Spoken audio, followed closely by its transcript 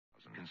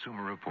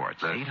Consumer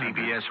Reports. The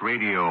CBS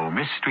Radio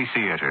Mystery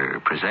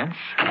Theater presents...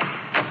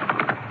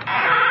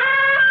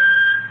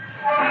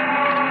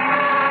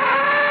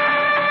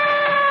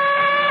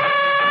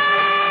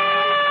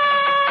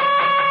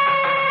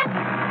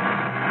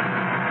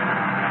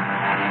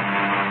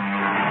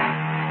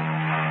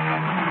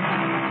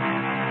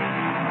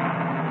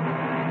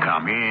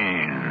 Come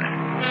in.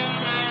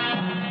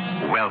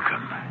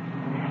 Welcome.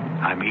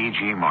 I'm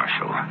E.G.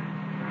 Marshall.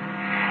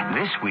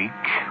 This week,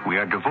 we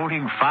are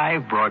devoting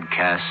 5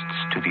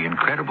 broadcasts to the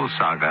incredible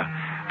saga,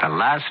 The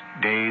Last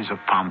Days of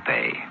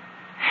Pompeii.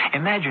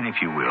 Imagine,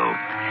 if you will,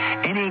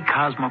 any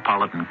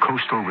cosmopolitan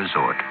coastal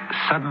resort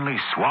suddenly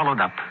swallowed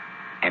up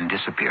and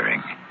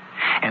disappearing.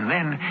 And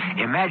then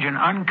imagine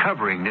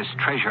uncovering this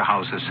treasure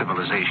house of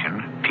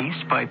civilization,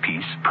 piece by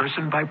piece,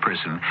 person by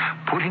person,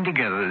 putting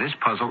together this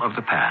puzzle of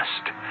the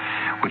past,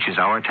 which is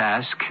our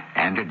task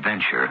and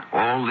adventure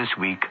all this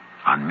week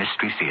on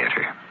Mystery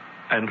Theater.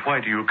 And why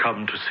do you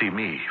come to see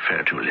me,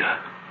 fair Julia?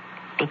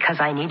 Because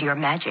I need your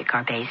magic,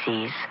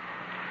 Arbaces.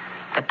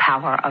 The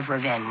power of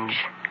revenge.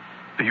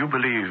 Do you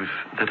believe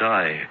that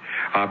I,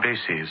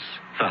 Arbaces,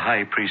 the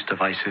high priest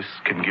of Isis,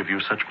 can give you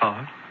such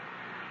power?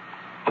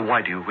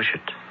 Why do you wish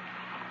it?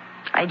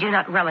 I do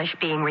not relish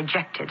being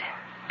rejected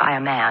by a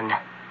man.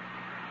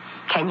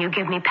 Can you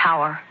give me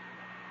power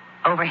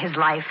over his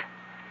life?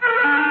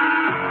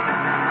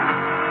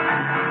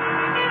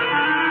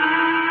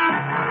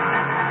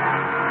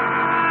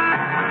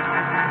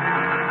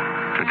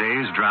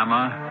 Today's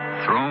drama,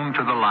 Thrown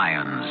to the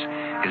Lions,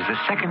 is the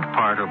second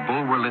part of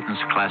Bulwer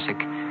Lytton's classic,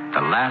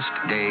 The Last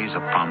Days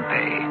of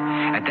Pompeii,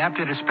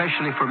 adapted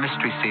especially for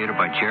Mystery Theater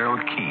by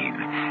Gerald Keane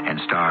and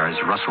stars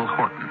Russell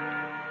Horton.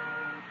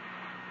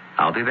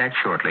 I'll be back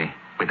shortly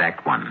with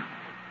Act 1. And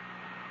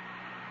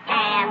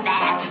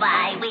that's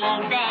why we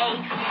say,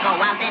 go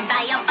out and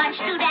buy a bunch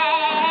today.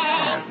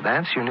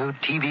 That's your new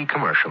TV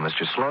commercial,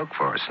 Mr. Sloak,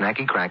 for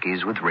Snacky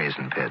Crackies with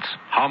Raisin Pits.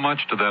 How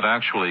much did that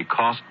actually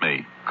cost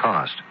me?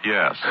 Cost?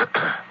 Yes.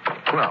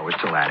 Well, we're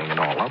still adding it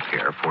all up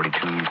here.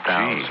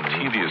 $42,000.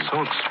 TV is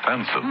so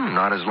expensive.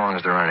 Not as long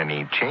as there aren't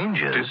any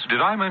changes.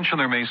 Did I mention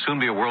there may soon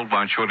be a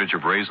worldwide shortage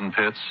of Raisin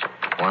Pits?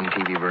 One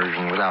TV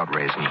version without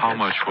Raisin Pits. How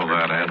much will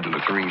that add to the...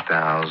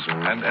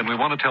 $3,000. And we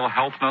want to tell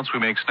Health Nuts we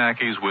make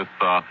snackies with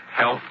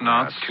Health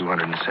Nuts.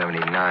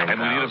 $279,000.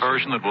 And we need a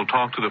version that will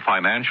talk to the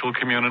financial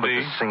community.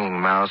 With the singing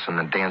mouse and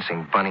the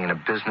dancing bunny in a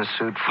business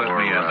suit for... Let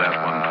me add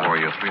that one for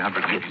you.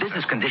 $380. If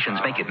business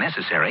conditions make it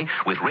necessary,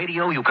 with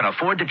radio you can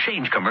afford to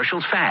change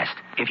commercials fast.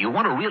 If you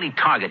want to really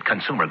target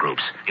consumer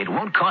groups, it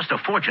won't cost a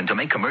fortune to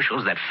make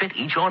commercials that fit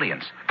each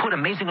audience. Put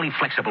amazingly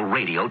flexible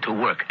radio to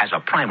work as a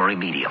primary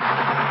medium.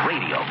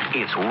 Radio,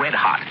 it's red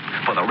hot.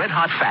 For the red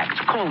hot facts,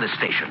 call this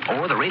station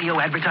or the Radio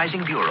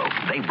Advertising Bureau.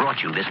 They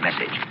brought you this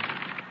message.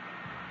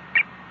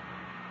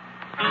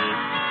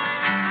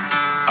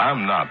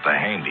 I'm not the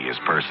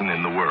handiest person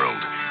in the world,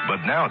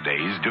 but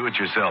nowadays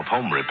do-it-yourself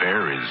home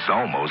repair is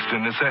almost a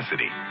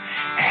necessity.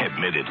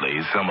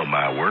 Admittedly, some of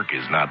my work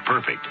is not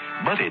perfect,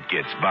 but it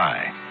gets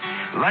by.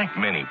 Like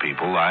many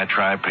people, I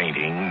try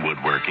painting,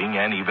 woodworking,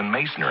 and even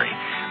masonry,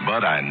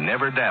 but I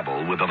never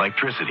dabble with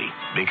electricity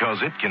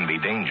because it can be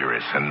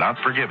dangerous and not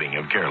forgiving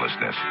of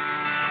carelessness.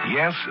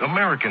 Yes,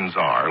 Americans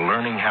are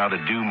learning how to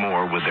do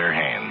more with their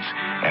hands,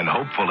 and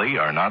hopefully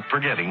are not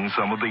forgetting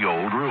some of the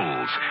old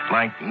rules,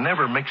 like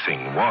never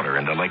mixing water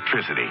and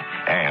electricity,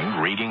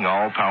 and reading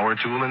all power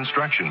tool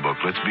instruction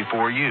booklets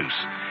before use.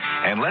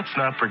 And let's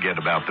not forget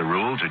about the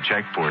rule to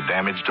check for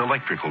damaged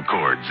electrical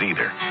cords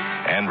either.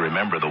 And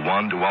remember the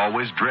one to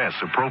always dress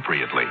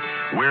appropriately.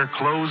 Wear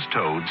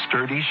closed-toed,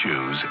 sturdy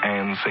shoes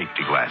and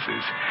safety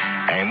glasses.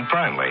 And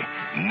finally,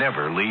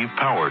 never leave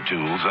power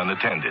tools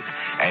unattended.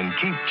 And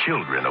keep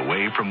children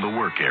away from the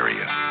work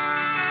area.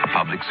 A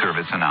public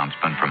service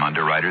announcement from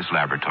Underwriters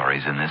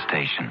Laboratories in this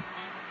station.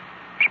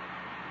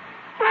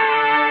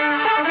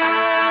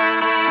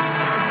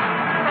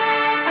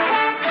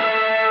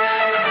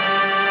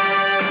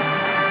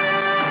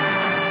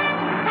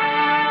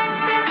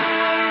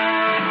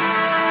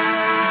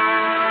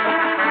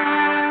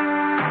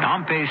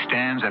 Pompeii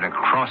stands at a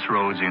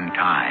crossroads in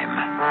time,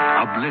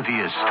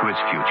 oblivious to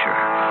its future.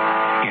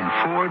 In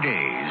 4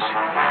 days,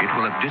 it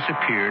will have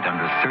disappeared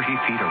under 30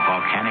 feet of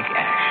volcanic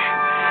ash.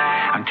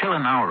 Until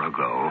an hour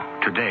ago,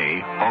 today,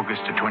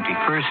 August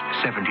 21st,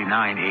 79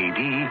 A.D.,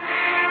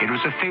 it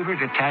was a favorite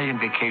Italian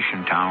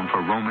vacation town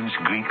for Romans,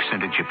 Greeks,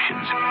 and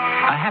Egyptians.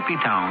 A happy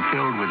town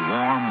filled with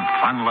warm,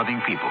 fun-loving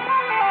people.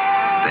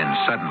 Then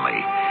suddenly,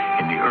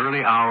 in the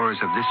early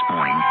hours of this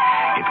morning,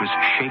 it was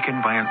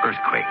shaken by an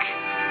earthquake.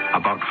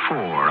 About 4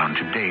 on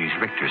today's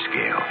Richter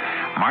scale.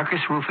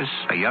 Marcus Rufus,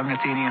 a young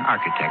Athenian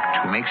architect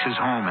who makes his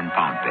home in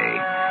Pompeii,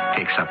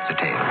 takes up the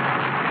tale.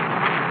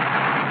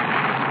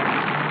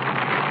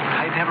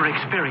 I've never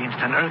experienced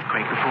an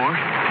earthquake before,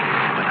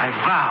 but I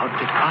vowed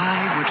that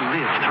I would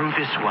live through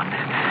this one.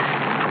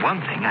 For For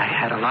one thing, I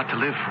had a lot to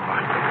live for.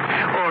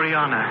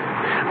 Oriana,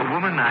 a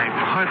woman I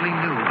hardly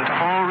knew but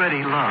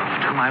already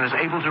loved, whom I was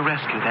able to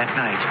rescue that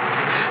night.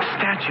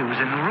 Statues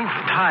and roof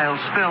tiles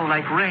fell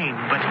like rain,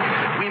 but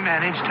we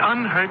managed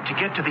unhurt to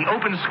get to the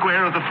open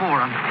square of the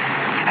Forum.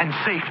 And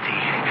safety.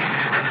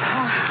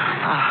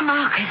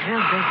 Marcus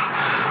Rufus,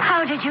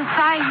 how did you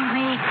find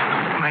me?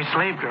 My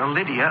slave girl,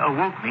 Lydia,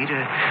 awoke me to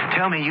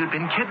tell me you'd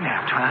been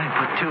kidnapped. I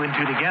put two and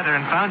two together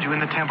and found you in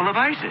the Temple of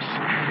Isis.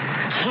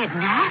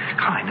 Kidnapped?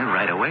 Oh, I knew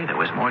right away there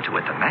was more to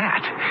it than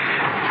that.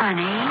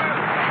 Funny.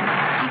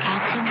 I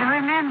can't seem to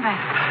remember.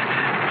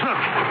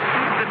 Look,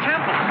 the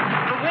temple,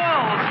 the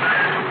walls.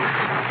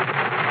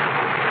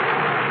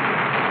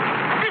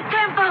 The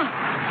temple!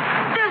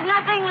 There's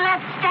nothing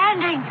left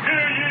standing.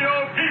 Hear ye,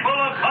 O people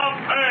of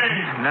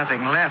Pompeii!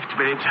 Nothing left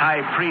but its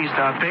high priest,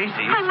 Arbaces.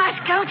 I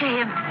must go to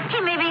him. He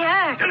may be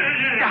hurt. Hear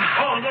ye,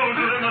 all those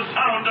within the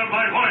sound of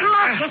my voice!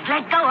 Marcus,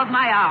 let go of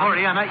my arm.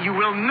 Oriana, you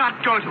will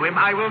not go to him.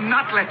 I will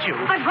not let you.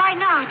 But why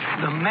not?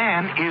 The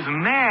man is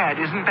mad.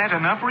 Isn't that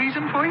enough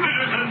reason for you?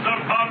 Citizens of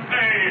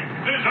Pompeii,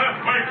 this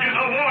earthquake is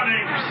a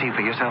warning. See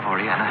for yourself,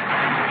 Oriana.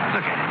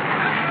 Look at it.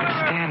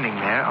 Standing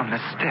there on the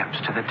steps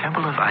to the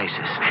Temple of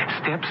Isis.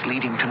 Steps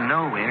leading to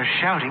nowhere,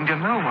 shouting to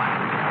no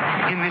one.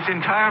 In this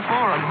entire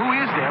forum, who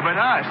is there but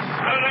us?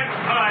 The next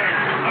time,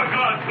 the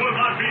gods will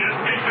not be as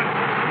patient.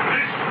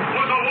 This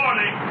was a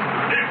warning.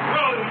 If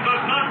Rome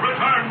does not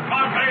return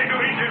Pompeii to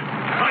Egypt,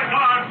 the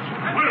gods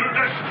will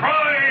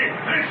destroy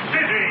this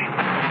city.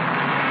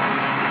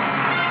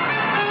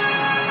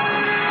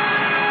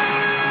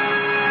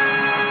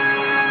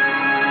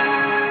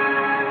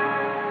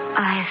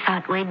 I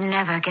thought we'd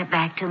never get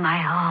back to my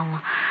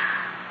home.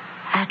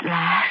 At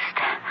last.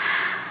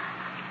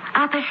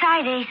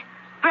 Alcibiades,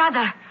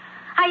 brother,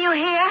 are you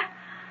here?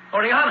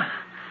 Oriana,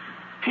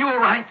 are you all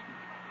right?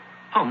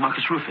 Oh,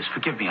 Marcus Rufus,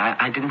 forgive me.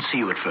 I didn't see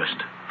you at first.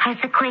 Has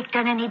the quake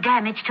done any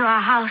damage to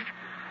our house?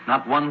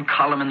 Not one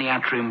column in the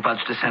atrium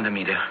budged a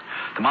centimeter.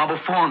 The marble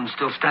faun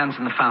still stands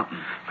in the fountain.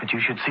 But you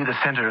should see the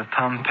center of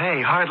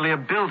Pompeii. Hardly a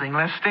building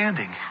left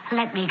standing.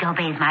 Let me go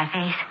bathe my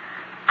face.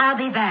 I'll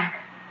be back.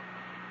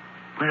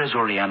 Where has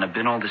Oriana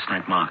been all this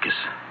night, Marcus?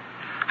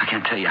 I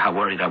can't tell you how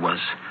worried I was.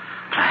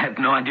 But I had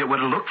no idea where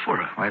to look for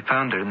her. I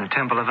found her in the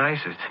Temple of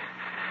Isis.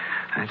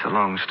 It's a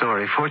long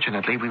story.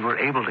 Fortunately, we were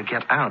able to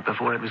get out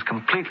before it was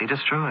completely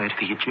destroyed.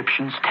 The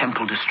Egyptians'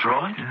 temple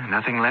destroyed?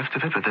 Nothing left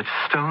of it but the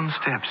stone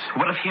steps.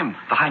 What of him,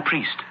 the high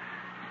priest?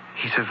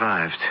 He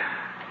survived.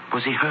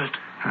 Was he hurt?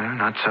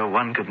 Not so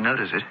one could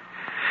notice it.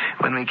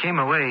 When we came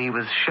away, he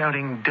was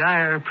shouting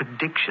dire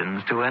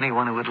predictions to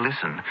anyone who would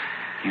listen.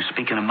 You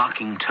speak in a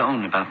mocking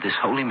tone about this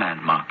holy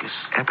man, Marcus.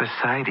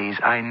 Epicides,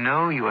 I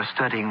know you are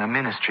studying the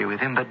ministry with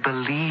him, but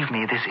believe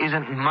me, this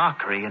isn't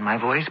mockery in my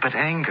voice, but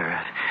anger.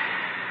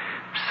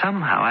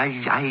 Somehow,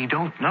 I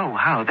don't know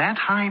how, that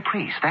high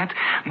priest, that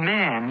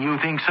man you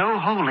think so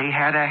holy,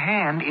 had a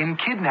hand in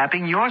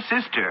kidnapping your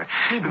sister.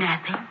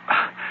 Kidnapping?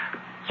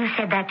 You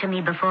said that to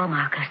me before,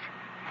 Marcus.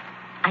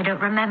 I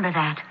don't remember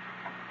that.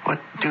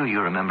 What do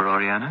you remember,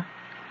 Oriana?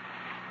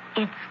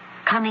 It's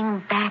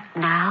coming back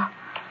now.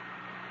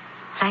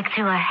 Like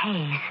through a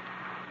haze.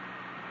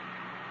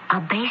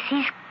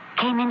 Arbaces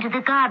came into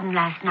the garden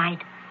last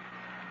night,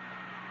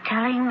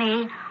 telling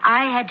me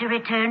I had to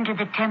return to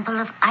the Temple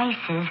of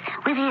Isis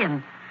with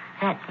him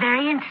that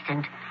very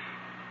instant.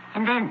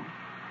 And then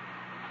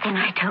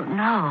I don't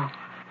know.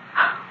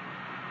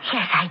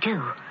 Yes, I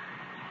do.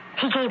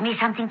 He gave me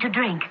something to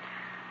drink.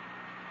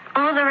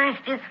 All the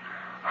rest is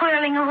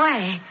whirling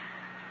away.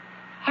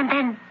 And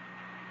then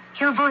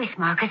your voice,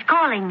 Marcus,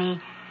 calling me,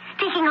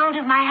 taking hold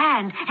of my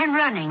hand and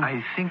running.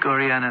 I think,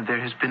 Oriana, there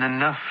has been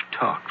enough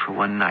talk for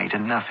one night,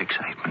 enough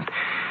excitement.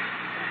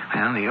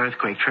 Well, the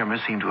earthquake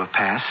tremors seem to have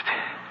passed.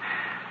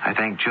 I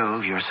thank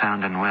Jove you're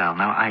sound and well.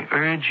 Now, I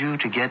urge you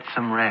to get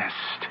some rest.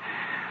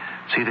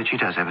 See that she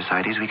does,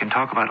 Epicides. We can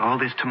talk about all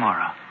this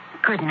tomorrow.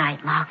 Good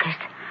night, Marcus.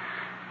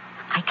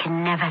 I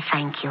can never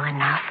thank you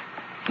enough.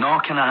 Nor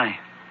can I.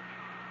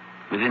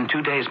 Within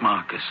 2 days,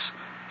 Marcus,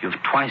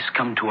 you've twice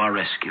come to our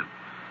rescue.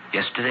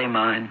 Yesterday,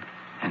 mine,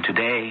 and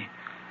today,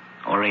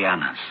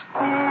 Oriana's.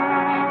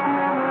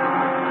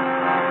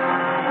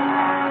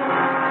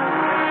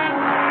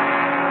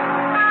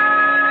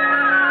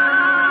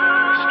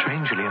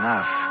 Strangely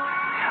enough,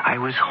 I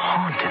was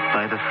haunted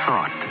by the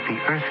thought that the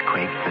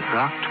earthquake that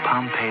rocked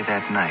Pompeii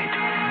that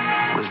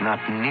night was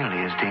not nearly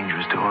as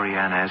dangerous to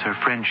Oriana as her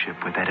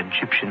friendship with that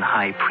Egyptian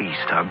high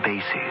priest,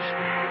 Arbaces.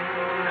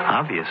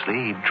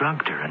 Obviously, he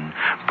drugged her and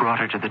brought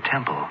her to the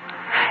temple.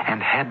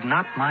 And had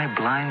not my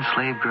blind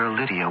slave girl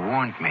Lydia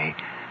warned me,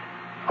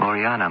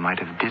 Oriana might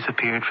have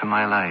disappeared from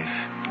my life.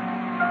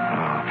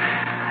 Oh,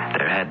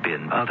 there had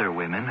been other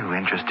women who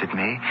interested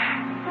me.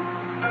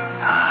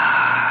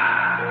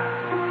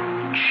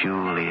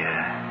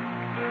 Julia.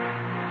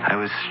 I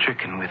was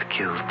stricken with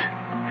guilt.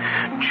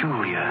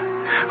 Julia,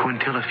 who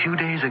until a few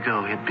days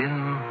ago had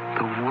been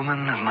the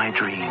woman of my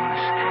dreams.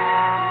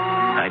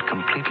 I'd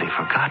completely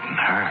forgotten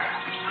her.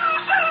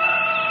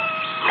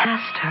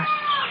 Master,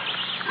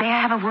 may I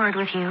have a word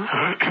with you?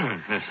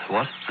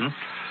 What?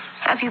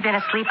 Have you been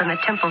asleep on the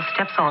temple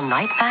steps all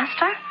night,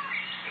 Master?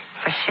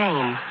 For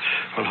shame.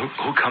 Well,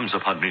 who comes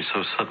upon me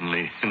so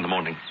suddenly in the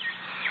morning?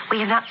 We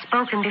have not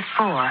spoken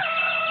before,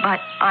 but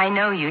I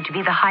know you to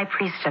be the high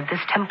priest of this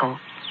temple.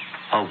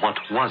 What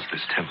was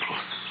this temple?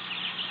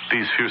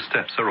 These few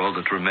steps are all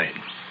that remain.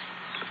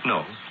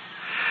 No,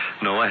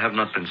 I have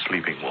not been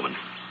sleeping, woman.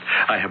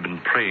 I have been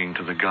praying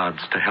to the gods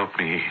to help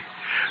me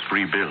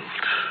rebuild.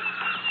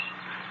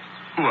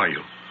 Who are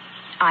you?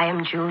 I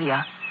am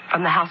Julia,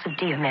 from the house of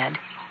Diomed.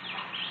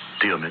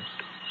 Diomed?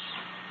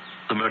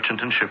 The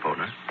merchant and ship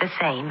owner? The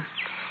same.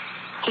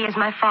 He is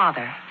my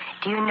father.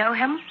 Do you know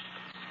him?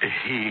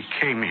 He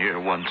came here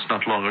once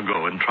not long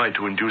ago and tried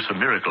to induce a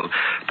miracle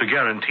to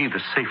guarantee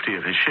the safety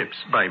of his ships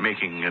by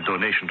making a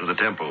donation to the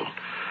temple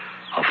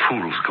of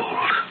fool's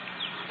gold.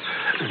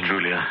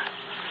 Julia,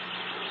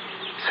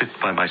 sit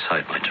by my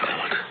side, my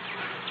child,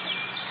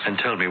 and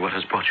tell me what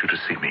has brought you to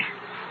see me.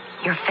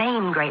 Your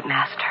fame, great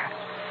master.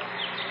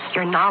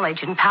 Your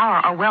knowledge and power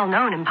are well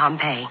known in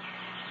Pompeii.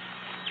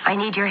 I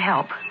need your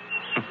help.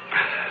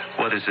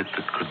 What is it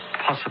that could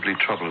possibly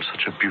trouble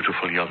such a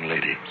beautiful young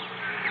lady?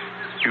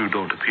 You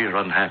don't appear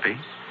unhappy.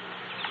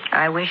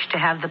 I wish to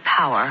have the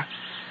power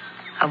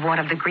of one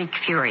of the Greek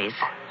Furies.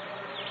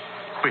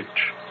 Which?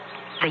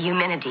 The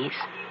Eumenides.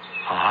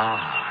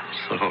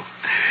 So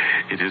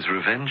it is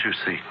revenge you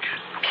seek.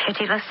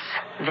 Pitiless,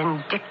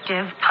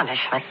 vindictive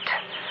punishment.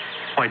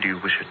 Why do you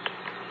wish it?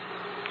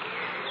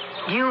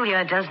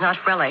 Julia does not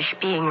relish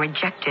being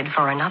rejected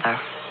for another.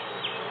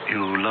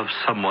 You love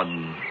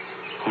someone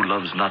who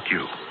loves not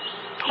you.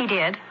 He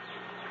did,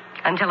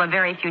 until a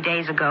very few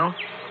days ago.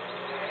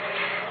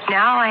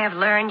 Now I have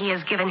learned he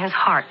has given his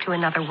heart to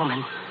another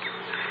woman.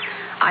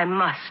 I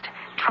must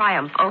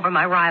triumph over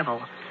my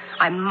rival.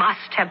 I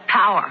must have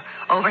power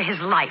over his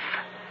life.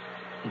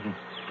 Mm-hmm.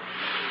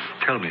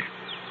 Tell me,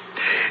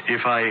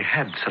 if I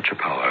had such a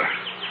power,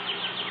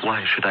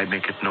 why should I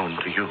make it known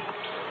to you?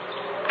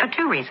 For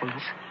two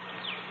reasons.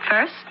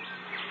 First,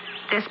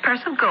 this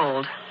purse of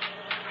gold.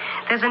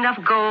 There's enough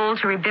gold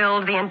to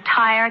rebuild the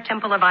entire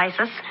temple of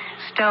Isis,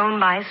 stone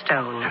by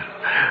stone.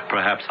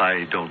 Perhaps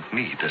I don't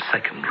need a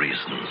second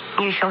reason.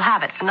 You shall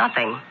have it for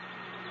nothing.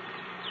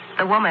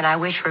 The woman I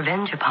wish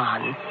revenge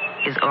upon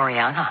is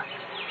Oriana.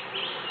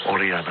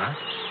 Oriana?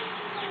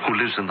 Who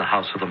lives in the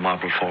house of the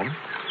marble form?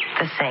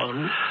 The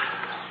same.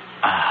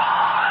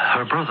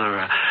 Her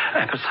brother,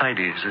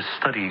 Epicides, is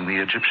studying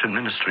the Egyptian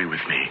ministry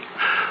with me.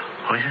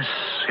 Oh,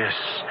 yes.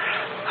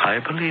 I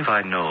believe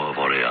I know of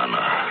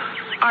Oriana.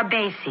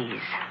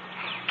 Arbaces.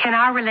 Can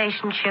our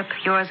relationship,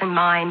 yours and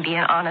mine, be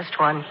an honest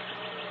one?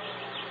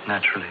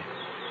 Naturally.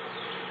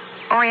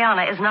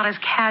 Oriana is not as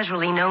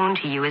casually known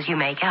to you as you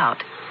make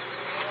out.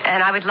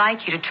 And I would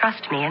like you to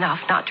trust me enough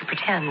not to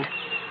pretend.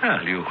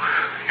 Well, you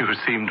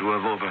seem to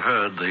have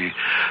overheard the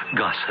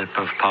gossip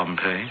of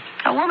Pompeii.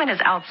 A woman as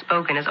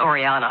outspoken as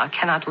Oriana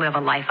cannot live a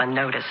life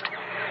unnoticed.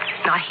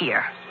 Not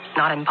here.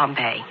 Not in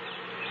Pompeii.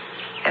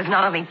 There's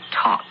not only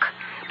talk,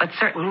 but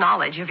certain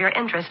knowledge of your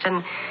interest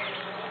and,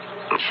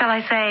 shall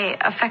I say,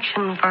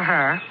 affection for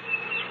her.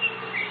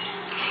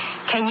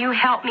 Can you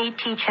help me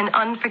teach an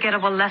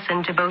unforgettable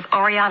lesson to both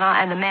Oriana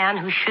and the man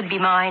who should be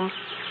mine?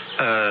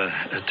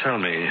 Tell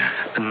me,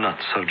 not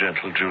so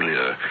gentle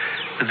Julia,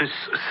 this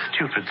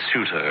stupid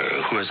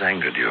suitor who has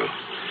angered you,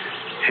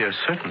 he is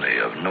certainly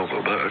of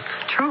noble birth.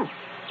 True.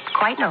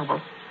 Quite noble.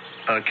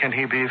 Can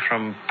he be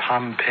from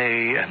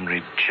Pompeii and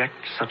reject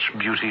such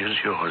beauty as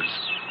yours?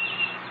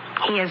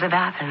 He is of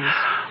Athens.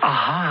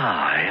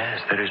 Aha,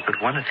 yes. There is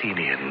but one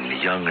Athenian,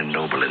 young and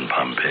noble in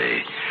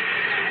Pompeii.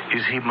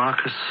 Is he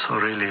Marcus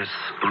Aurelius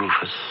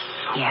Rufus?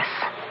 Yes.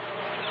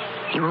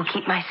 You will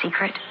keep my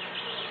secret?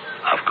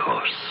 Of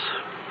course.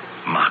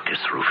 Marcus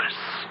Rufus.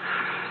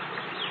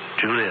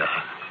 Julia,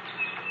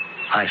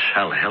 I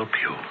shall help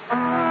you.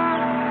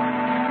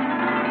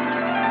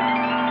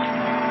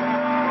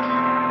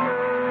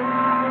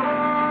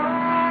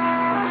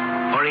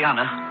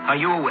 Oriana, are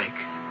you awake?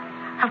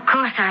 Of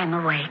course I'm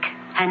awake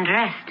and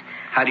dressed.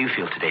 How do you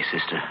feel today,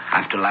 sister,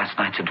 after last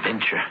night's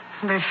adventure?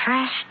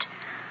 Refreshed,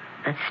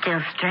 but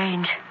still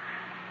strange.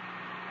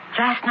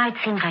 Last night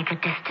seems like a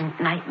distant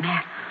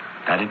nightmare.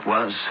 That it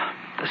was.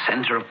 The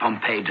center of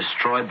Pompeii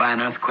destroyed by an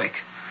earthquake.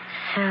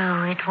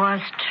 So it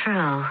was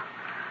true.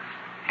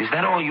 Is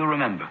that all you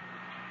remember?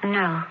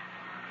 No.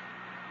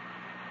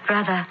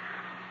 Brother,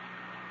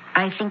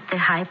 I think the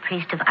high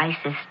priest of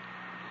Isis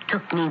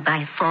took me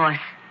by force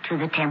to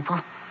the temple.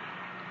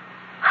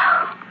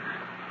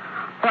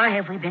 Why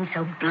have we been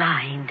so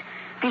blind,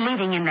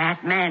 believing in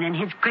that man and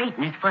his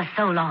greatness for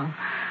so long?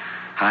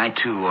 I,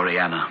 too,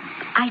 Oriana.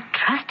 I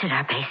trusted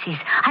Arbaces.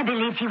 I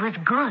believed he was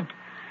good.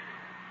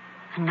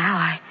 And now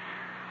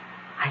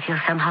I feel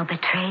somehow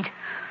betrayed.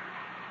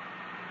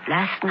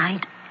 Last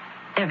night,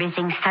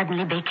 everything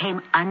suddenly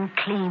became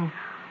unclean.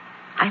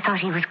 I thought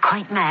he was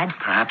quite mad.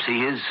 Perhaps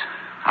he is.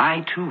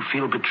 I, too,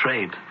 feel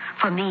betrayed.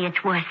 For me,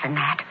 it's worse than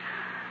that.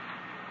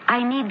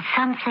 I need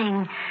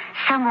something,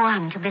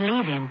 someone to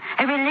believe in,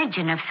 a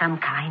religion of some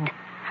kind,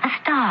 a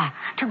star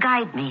to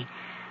guide me.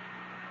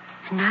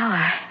 And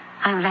now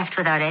I'm left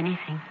without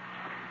anything.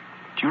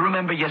 Do you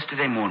remember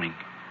yesterday morning,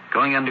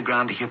 going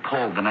underground to hear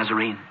Paul the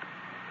Nazarene?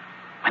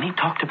 When he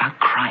talked about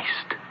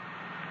Christ,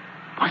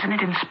 wasn't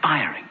it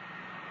inspiring?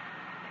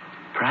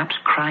 Perhaps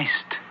Christ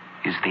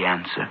is the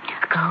answer.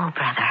 Go,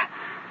 brother.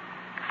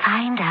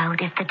 Find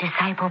out if the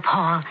disciple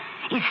Paul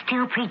is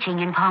still preaching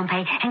in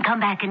Pompeii and come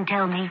back and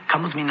tell me.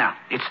 Come with me now.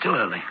 It's still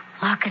early.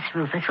 Marcus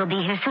Rufus will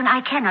be here soon.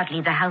 I cannot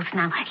leave the house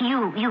now.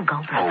 You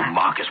go, brother. Oh,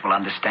 Marcus will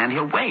understand.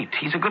 He'll wait.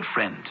 He's a good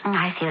friend.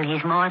 I feel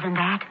he's more than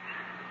that.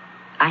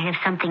 I have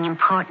something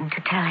important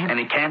to tell him. And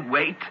he can't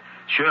wait?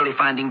 Surely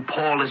finding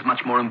Paul is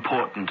much more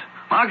important.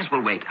 Marcus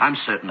will wait. I'm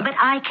certain of it. But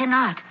I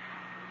cannot.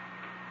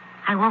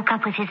 I woke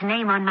up with his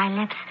name on my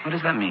lips. What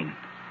does that mean?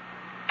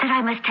 That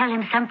I must tell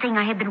him something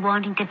I have been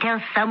wanting to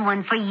tell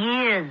someone for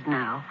years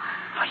now.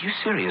 Are you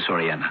serious,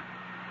 Oriana?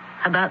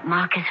 About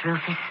Marcus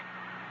Rufus.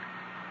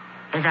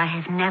 As I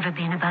have never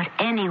been about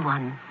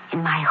anyone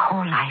in my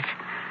whole life.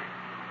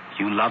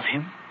 You love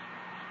him?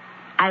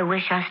 I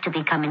wish us to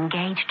become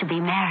engaged, to be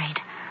married.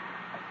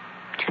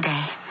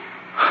 Today.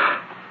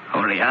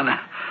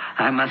 Oriana,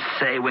 I must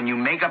say, when you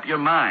make up your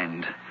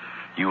mind,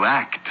 you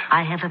act.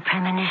 I have a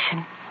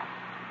premonition.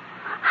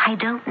 I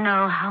don't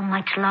know how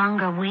much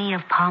longer we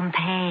of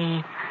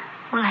Pompeii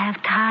will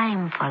have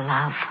time for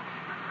love.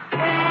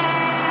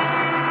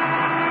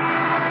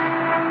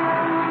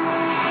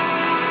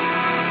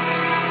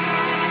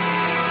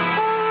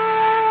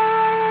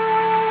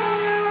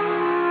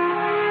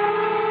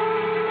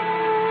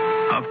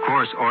 Of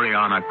course,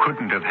 Oriana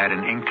couldn't have had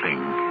an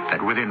inkling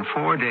that within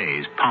 4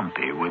 days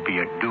Pompeii would be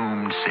a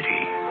doomed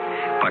city.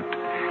 But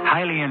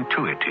highly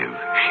intuitive,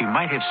 she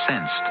might have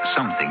sensed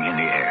something in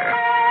the air.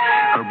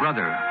 Her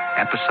brother,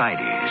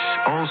 Epesides,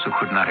 also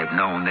could not have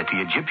known that the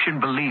Egyptian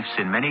beliefs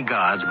in many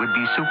gods would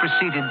be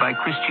superseded by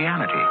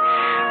Christianity.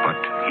 But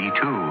he,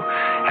 too,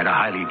 had a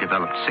highly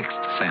developed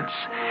sixth sense.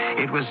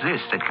 It was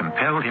this that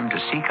compelled him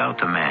to seek out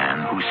the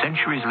man who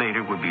centuries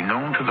later would be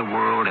known to the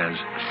world as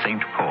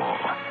St. Paul.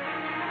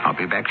 I'll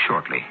be back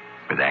shortly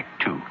with Act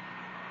 2.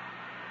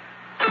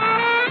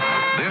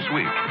 This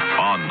week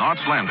on Knots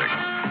Landing,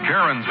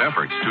 Karen's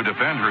efforts to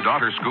defend her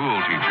daughter's school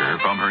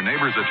teacher from her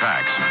neighbor's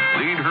attacks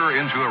lead her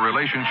into a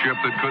relationship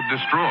that could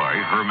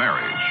destroy her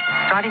marriage.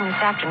 Starting this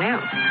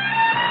afternoon,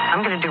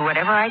 I'm going to do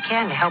whatever I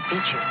can to help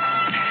beat you.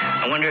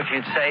 I wonder if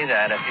you'd say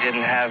that if you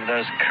didn't have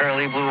those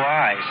curly blue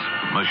eyes.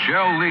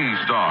 Michelle Lee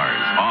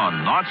stars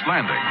on Knots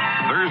Landing,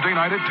 Thursday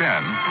night at 10,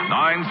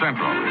 9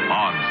 Central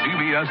on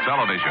CBS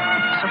Television.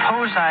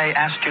 Suppose I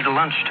asked you to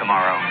lunch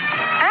tomorrow.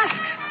 Ask.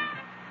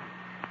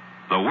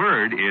 The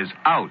word is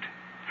out.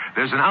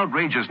 There's an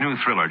outrageous new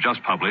thriller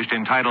just published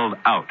entitled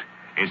Out.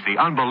 It's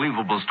the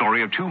unbelievable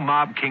story of two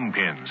mob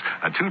kingpins,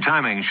 a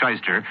two-timing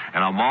shyster,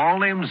 and a mall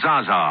named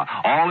Zaza,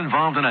 all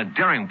involved in a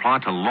daring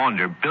plot to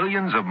launder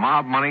billions of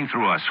mob money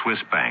through a Swiss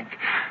bank.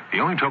 The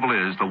only trouble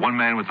is the one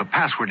man with the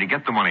password to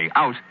get the money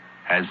out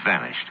has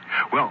vanished.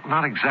 Well,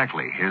 not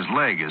exactly. His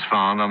leg is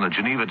found on the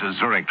Geneva to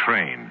Zurich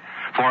train.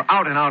 For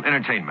out-and-out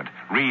entertainment,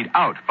 read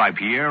Out by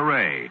Pierre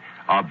Ray,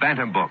 a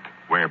Bantam book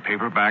where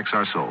paperbacks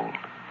are sold.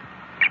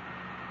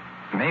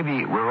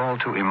 Maybe we're all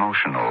too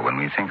emotional when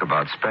we think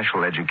about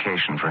special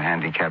education for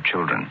handicapped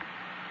children.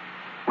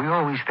 We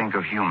always think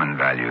of human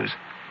values,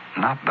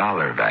 not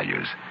dollar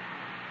values.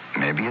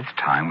 Maybe it's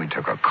time we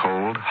took a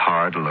cold,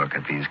 hard look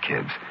at these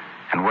kids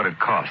and what it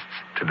costs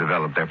to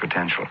develop their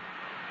potential.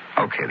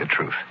 Okay, the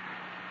truth.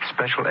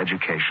 Special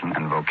education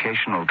and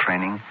vocational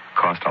training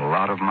cost a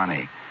lot of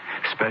money.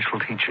 Special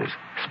teachers,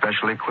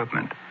 special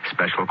equipment,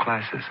 special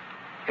classes.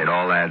 It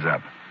all adds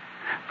up.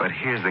 But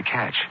here's the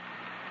catch.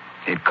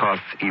 It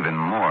costs even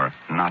more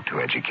not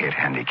to educate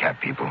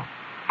handicapped people.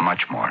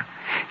 Much more.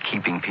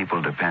 Keeping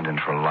people dependent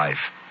for life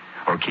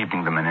or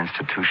keeping them in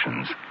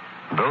institutions.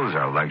 Those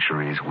are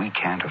luxuries we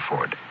can't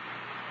afford.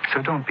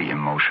 So don't be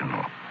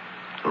emotional.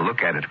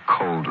 Look at it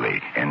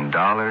coldly in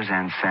dollars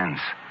and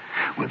cents.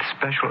 With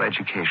special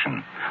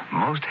education,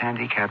 most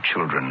handicapped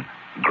children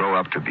grow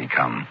up to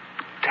become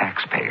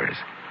taxpayers.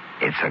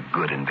 It's a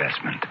good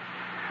investment.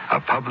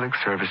 A public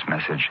service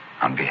message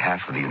on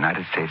behalf of the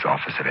United States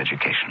Office of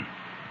Education.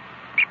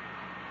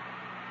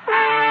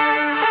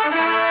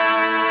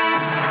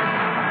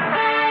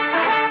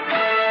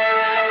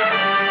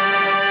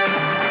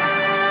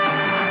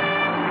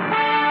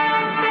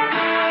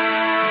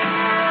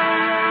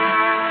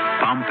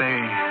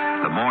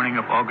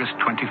 August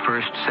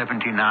 21st,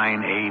 79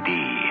 A.D.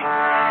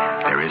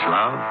 There is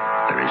love,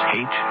 there is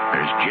hate,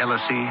 there's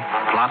jealousy,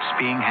 plots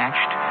being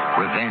hatched,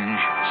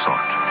 revenge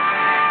sought.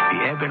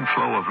 The ebb and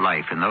flow of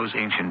life in those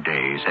ancient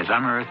days as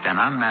unearthed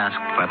and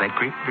unmasked by that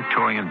great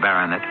Victorian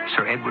baronet,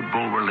 Sir Edward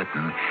Bulwer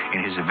Lytton,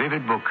 in his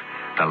vivid book,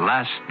 The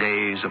Last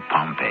Days of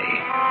Pompeii.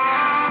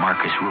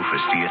 Marcus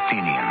Rufus, the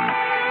Athenian,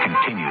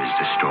 continues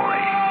the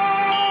story.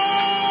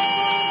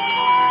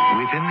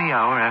 Within the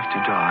hour after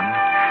dawn,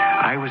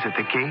 I was at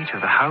the gate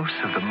of the House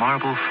of the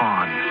Marble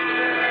Faun,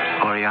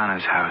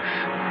 Oriana's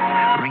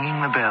house, ringing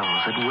the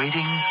bells and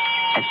waiting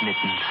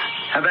admittance.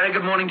 A very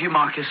good morning to you,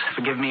 Marcus.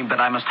 Forgive me, but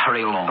I must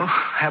hurry along.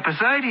 Oh,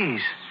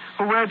 Epesides.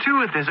 Well, where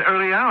to at this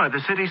early hour?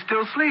 The city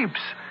still sleeps.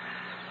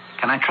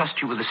 Can I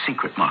trust you with a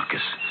secret,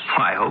 Marcus?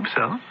 I hope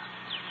so.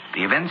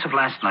 The events of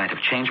last night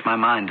have changed my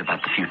mind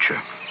about the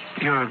future.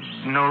 You're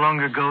no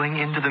longer going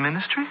into the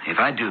ministry? If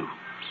I do,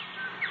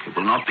 it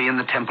will not be in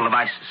the temple of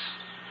Isis.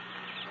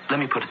 Let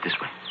me put it this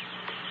way.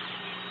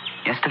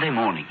 Yesterday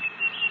morning,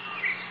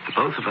 the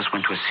both of us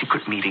went to a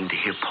secret meeting to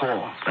hear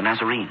Paul, the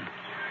Nazarene.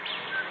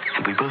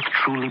 And we both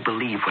truly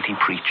believe what he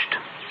preached.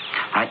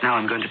 Right now,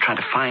 I'm going to try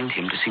to find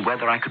him to see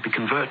whether I could be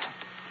converted.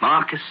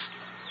 Marcus,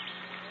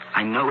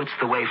 I know it's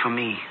the way for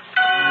me.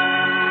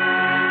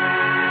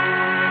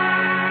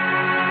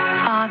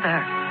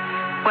 Father,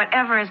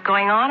 whatever is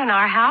going on in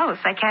our house,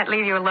 I can't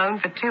leave you alone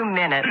for 2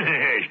 minutes.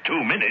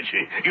 2 minutes?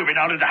 You've been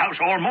out of the house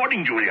all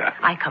morning, Julia.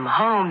 I come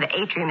home, the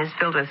atrium is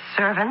filled with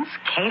servants,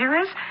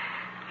 caterers.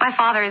 My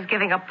father is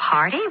giving a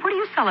party. What are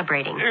you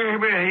celebrating?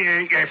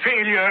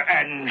 Failure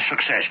and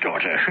success,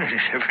 daughter.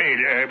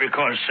 Failure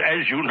because,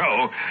 as you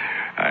know,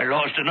 I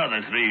lost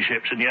another 3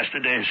 ships in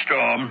yesterday's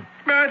storm.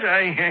 But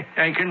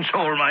I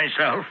console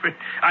myself.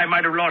 I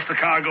might have lost the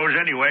cargoes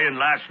anyway in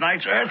last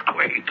night's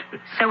earthquake.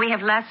 So we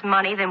have less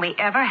money than we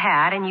ever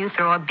had, and you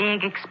throw a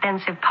big,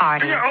 expensive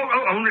party.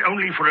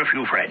 Only for a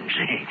few friends.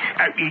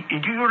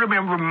 Do you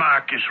remember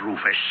Marcus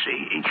Rufus?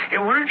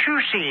 Weren't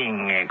you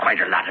seeing quite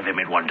a lot of him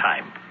at one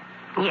time?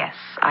 Yes,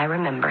 I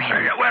remember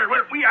him. Well,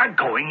 we are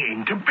going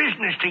into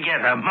business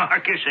together,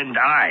 Marcus and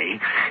I.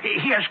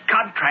 He has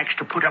contracts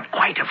to put up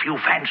quite a few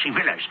fancy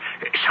villas.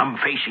 Some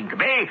facing the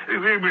bay,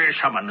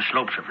 some on the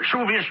slopes of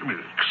Vesuvius,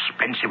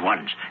 expensive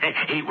ones.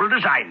 He will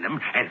design them,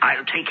 and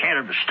I'll take care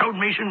of the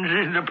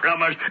stonemasons, the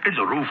plumbers,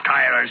 the roof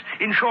tilers.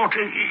 In short,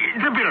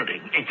 the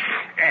building.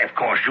 Of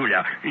course,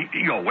 Julia,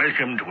 you're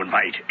welcome to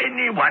invite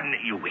anyone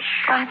you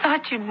wish. I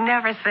thought you'd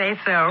never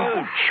say so.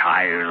 Oh,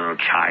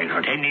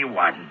 child,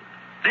 anyone.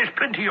 There's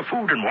plenty of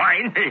food and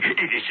wine. This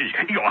is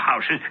your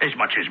house as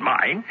much as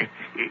mine.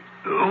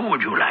 Who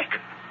would you like?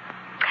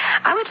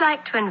 I would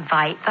like to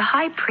invite the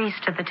high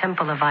priest of the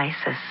temple of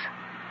Isis.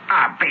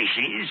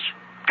 Bases?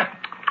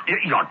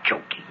 You're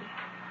joking.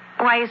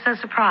 Why are you so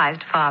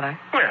surprised, Father?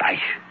 Well,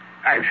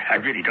 I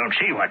really don't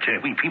see what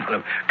we people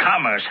of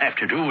commerce have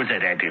to do with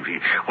it.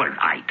 Well,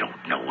 I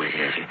don't know.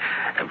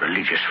 A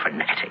religious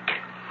fanatic.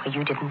 Well,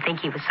 you didn't think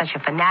he was such a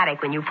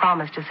fanatic when you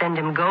promised to send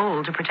him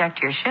gold to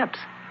protect your ships.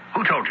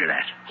 Who told you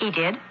that? He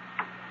did.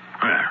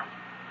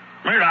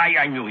 Well,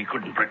 I knew he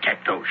couldn't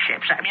protect those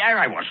ships.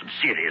 I wasn't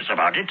serious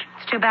about it.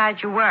 It's too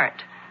bad you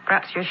weren't.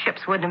 Perhaps your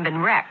ships wouldn't have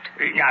been wrecked.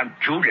 Now,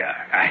 Julia,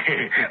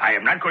 I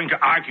am not going to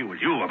argue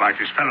with you about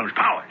this fellow's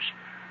powers.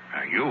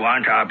 You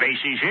want our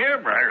bases here?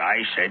 Well,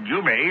 I said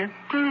you may.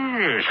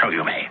 So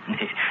you may.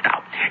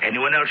 Now,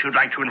 anyone else you'd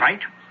like to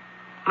invite?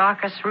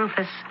 Marcus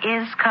Rufus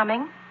is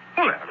coming?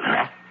 Well,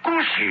 of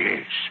course he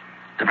is.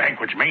 The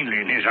banquet's mainly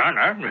in his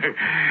honor.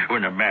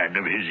 When a man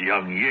of his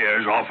young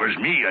years offers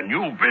me a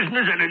new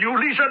business and a new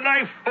lease on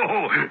life,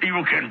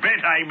 you can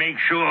bet I make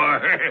sure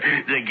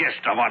the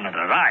guest of honor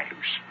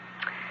arrives.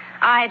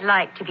 I'd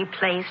like to be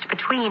placed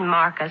between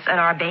Marcus and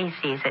our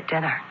bases at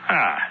dinner.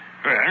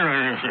 Well,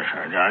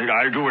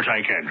 I'll do what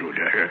I can,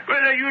 Julia.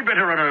 Well, you'd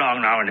better run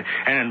along now and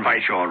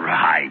invite your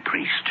high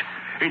priest.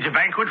 The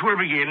banquet will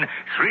begin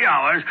 3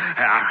 hours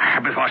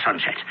before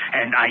sunset,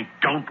 and I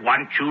don't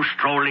want you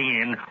strolling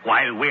in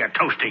while we're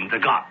toasting the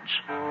gods.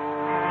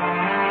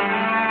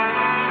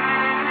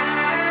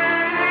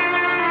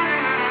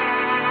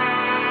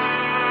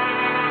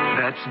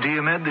 That's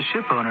Diomed, the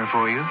ship owner,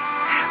 for you.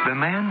 The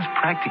man's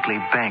practically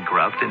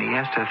bankrupt, and he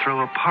has to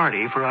throw a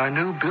party for our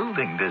new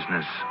building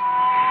business.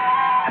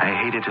 I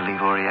hated to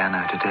leave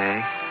Oriana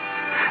today,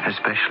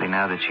 especially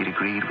now that she'd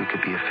agreed we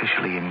could be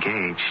officially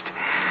engaged.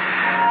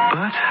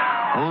 But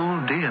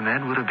old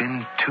Diomed would have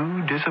been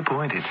too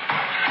disappointed.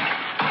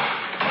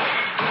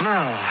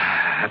 Now,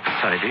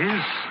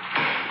 Epaphroditus,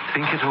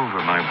 think it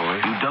over, my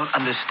boy. You don't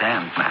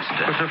understand,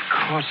 Master. But of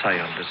course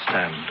I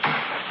understand.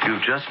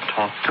 You've just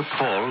talked to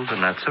Paul the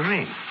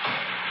Nazarene.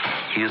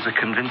 He is a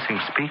convincing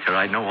speaker.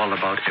 I know all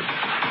about him.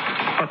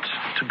 But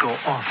to go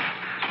off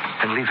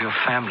and leave your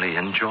family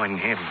and join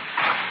him,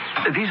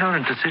 these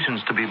aren't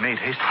decisions to be made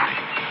hastily.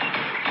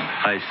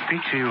 I speak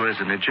to you as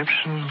an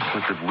Egyptian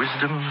with the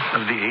wisdom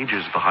of the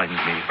ages behind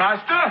me.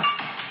 Master,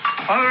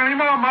 are there any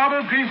more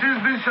marble pieces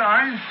this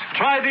size?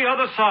 Try the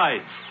other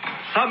side.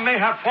 Some may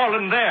have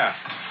fallen there.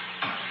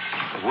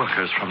 The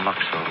workers from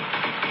Luxor.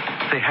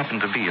 They happen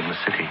to be in the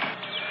city.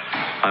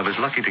 I was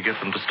lucky to get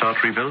them to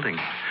start rebuilding.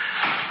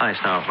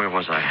 Now, where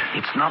was I?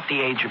 It's not the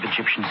age of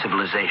Egyptian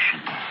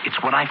civilization.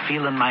 It's what I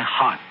feel in my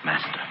heart,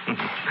 Master.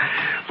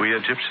 We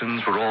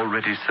Egyptians were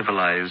already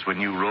civilized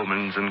when you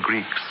Romans and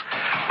Greeks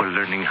were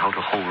learning how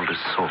to hold a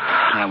sword.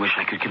 I wish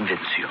I could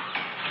convince you.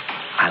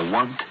 I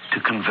want to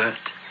convert.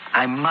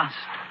 I must.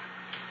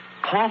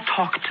 Paul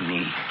talked to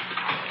me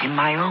in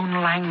my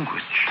own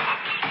language.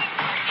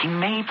 He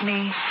made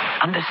me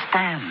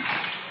understand.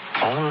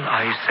 All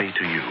I say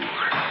to you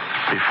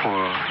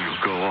before you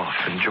go off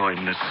and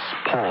join Miss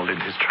Paul in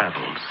his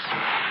travels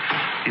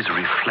is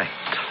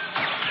reflect.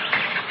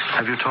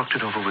 Have you talked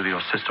it over with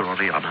your sister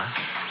Oriana?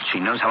 She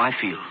knows how I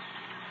feel.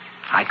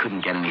 I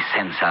couldn't get any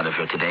sense out of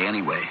her today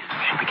anyway.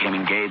 She became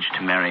engaged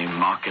to marry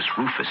Marcus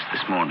Rufus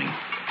this morning.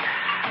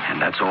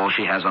 And that's all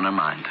she has on her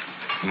mind.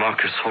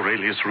 Marcus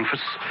Aurelius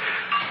Rufus,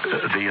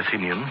 the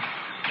Athenian.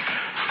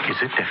 Is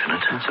it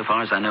definite? So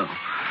far as I know.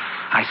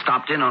 I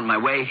stopped in on my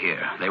way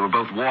here. They were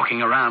both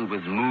walking around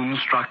with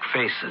moonstruck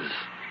faces.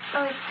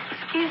 Oh,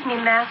 excuse me,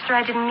 Master.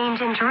 I didn't mean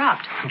to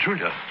interrupt.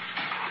 Julia,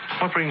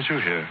 what brings you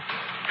here?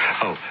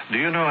 Oh, do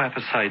you know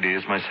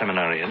Apicides, my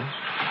seminarian?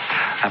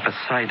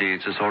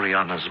 Apicides is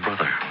Oriana's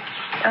brother.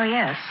 Oh,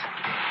 yes.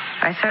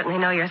 I certainly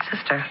know your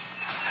sister.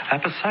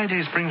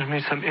 Apicides brings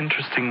me some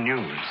interesting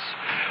news.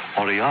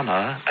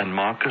 Oriana and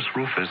Marcus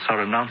Rufus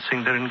are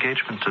announcing their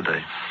engagement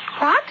today.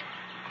 What?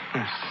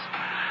 Yes.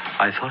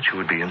 I thought you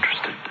would be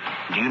interested.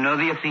 Do you know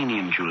the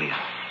Athenian, Julia?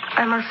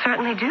 I most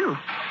certainly do.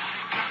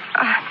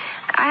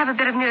 I have a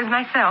bit of news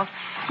myself.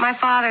 My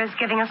father is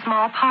giving a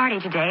small party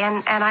today,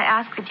 and I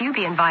ask that you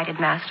be invited,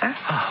 Master.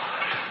 Oh,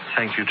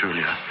 thank you,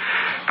 Julia.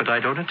 But I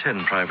don't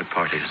attend private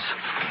parties.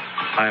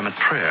 I am at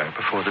prayer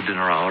before the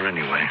dinner hour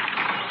anyway.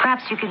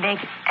 Perhaps you could make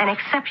an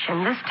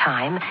exception this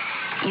time.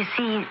 You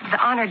see, the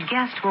honored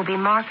guest will be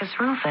Marcus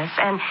Rufus,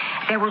 and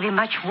there will be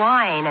much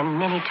wine and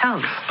many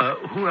toasts.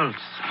 Who else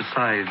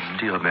besides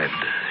Diomed,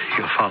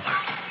 your father?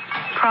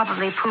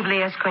 Probably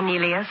Publius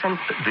Cornelius and...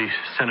 The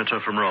senator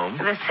from Rome?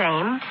 The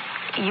same.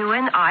 You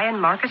and I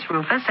and Marcus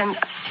Rufus and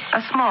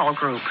a small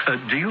group.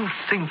 Do you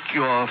think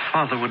your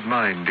father would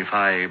mind if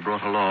I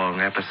brought along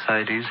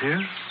Apicides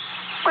here?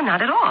 Well,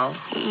 not at all.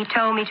 He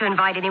told me to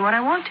invite anyone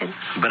I wanted.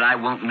 But I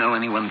won't know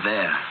anyone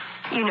there.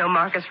 You know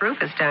Marcus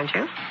Rufus, don't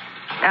you?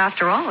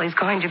 After all, he's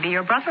going to be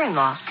your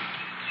brother-in-law.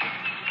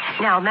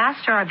 Now,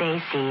 Master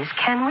Arbaces,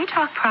 can we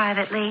talk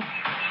privately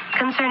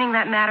concerning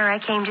that matter I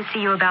came to see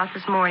you about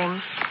this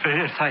morning?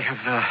 Yes, I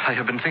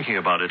have been thinking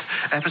about it.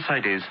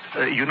 Apicides,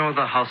 you know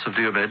the house of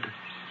Diomed?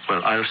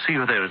 Well, I'll see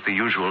you there at the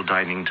usual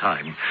dining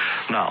time.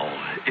 Now,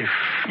 if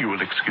you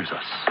will excuse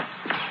us.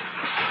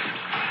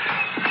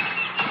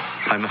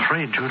 I'm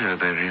afraid, Julia,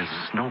 there is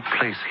no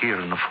place here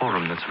in the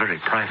forum that's very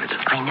private.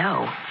 I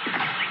know.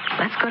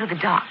 Let's go to the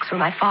docks where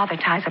my father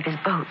ties up his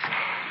boats.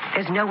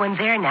 There's no one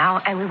there now,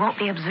 and we won't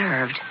be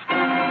observed.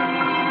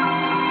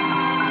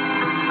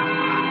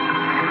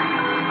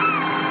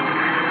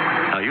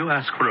 Now, you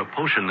ask for a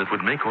potion that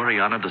would make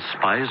Oriana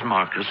despise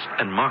Marcus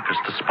and Marcus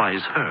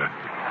despise her.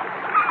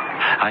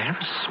 I have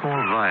a small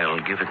vial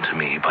given to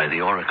me by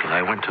the oracle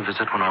I went to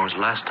visit when I was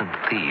last in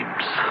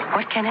Thebes.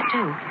 What can it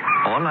do?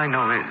 All I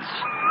know is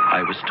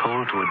I was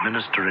told to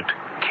administer it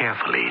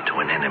carefully to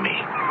an enemy,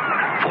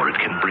 for it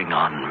can bring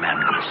on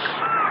madness.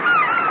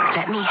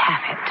 Let me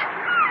have it.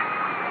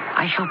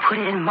 I shall put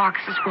it in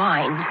Marcus's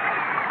wine.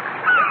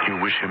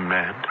 You wish him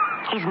mad?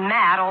 He's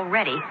mad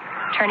already,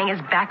 turning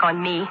his back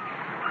on me,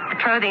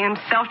 betrothing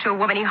himself to a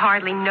woman he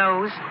hardly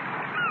knows.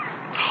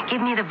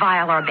 Give me the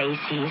vial,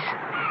 Arbaces.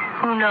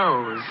 Who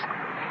knows?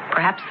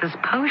 Perhaps this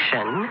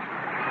potion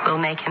will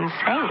make him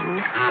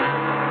sane.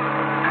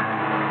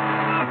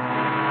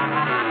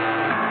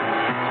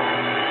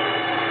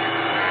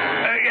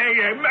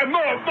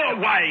 More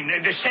wine.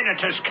 The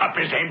senator's cup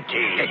is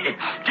empty.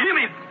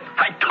 Jimmy,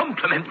 I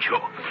compliment you.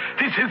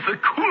 This is the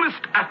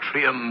coolest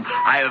atrium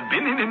I have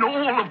been in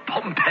all of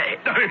Pompeii.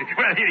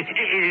 Well,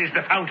 it is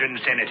the fountain,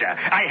 Senator.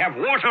 I have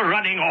water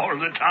running all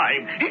the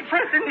time. It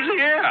freshens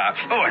the air.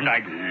 Oh, and I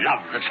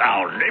love the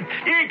sound.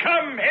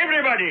 Come,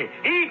 everybody,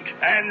 eat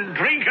and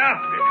drink up.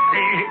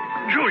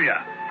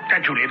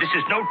 Julia, this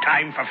is no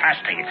time for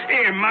fasting.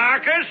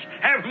 Marcus,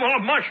 have more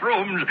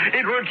mushrooms.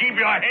 It will keep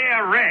your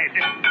hair red.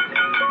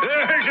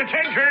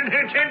 Attention,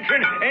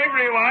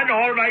 everyone,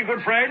 all my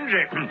good friends.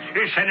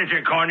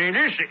 Senator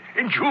Cornelius,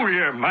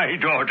 Julia, my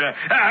daughter,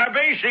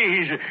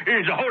 Arbaces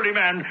is the holy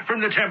man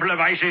from the temple of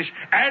Isis,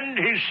 and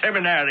his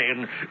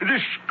seminarian,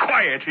 this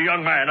quiet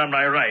young man on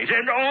my right,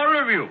 and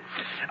all of you.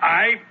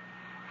 I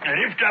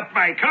lift up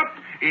my cup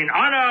in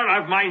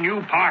honor of my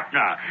new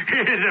partner,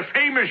 the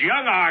famous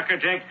young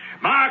architect,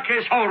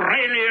 Marcus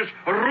Aurelius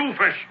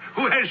Rufus,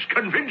 who has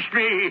convinced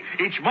me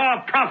it's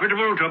more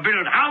profitable to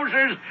build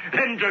houses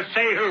than to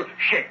sail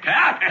ships.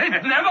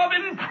 It's never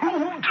been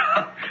proved.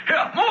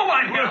 Here, more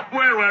wine here.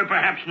 Well,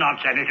 perhaps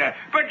not, Senator,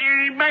 but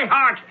my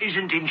heart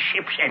isn't in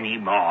ships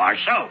anymore.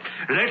 So,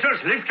 let us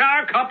lift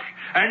our cups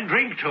and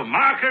drink to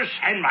Marcus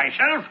and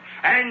myself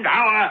and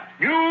our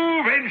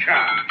new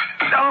venture.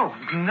 Oh,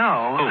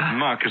 no. Oh,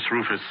 Marcus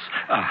Rufus,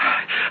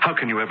 how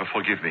can you ever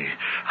forgive me?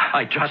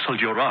 I jostled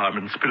your arm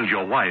and spilled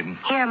your wine.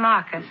 Here,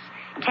 Marcus,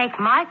 take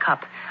my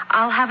cup.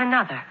 I'll have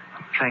another.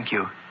 Thank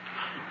you.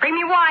 Bring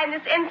me wine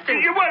this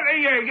instant.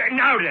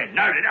 Now then,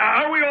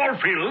 are we all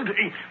filled?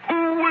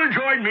 Who will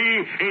join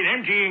me in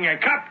emptying a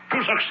cup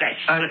to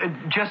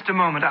success? Just a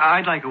moment.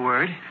 I'd like a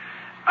word.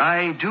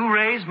 I do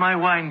raise my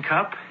wine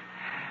cup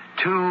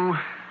to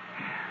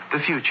the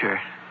future.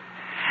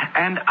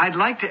 And I'd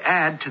like to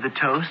add to the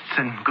toasts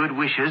and good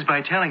wishes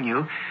by telling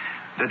you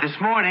that this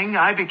morning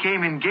I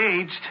became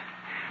engaged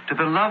to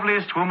the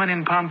loveliest woman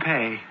in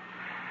Pompeii,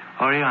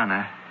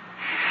 Oriana.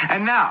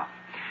 And now,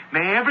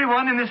 may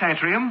everyone in this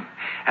atrium,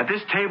 at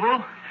this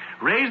table,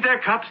 raise their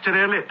cups to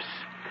their lips.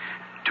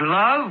 to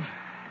love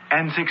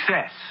and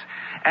success.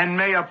 And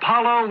may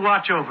Apollo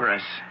watch over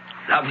us.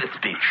 Lovely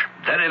speech.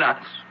 Very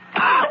nice.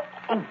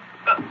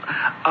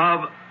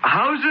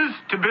 Houses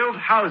to build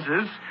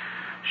houses.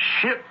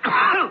 Ship.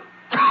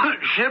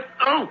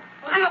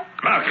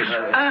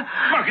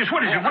 Marcus,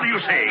 what is it? What are you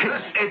saying?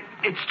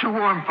 It's too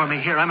warm for me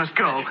here. I must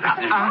go.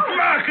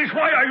 Marcus,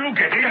 why are you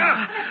getting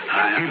up?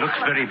 He looks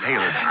very pale.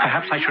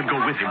 Perhaps I should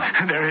go with him.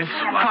 There is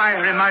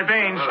fire in my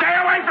veins. Stay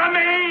away from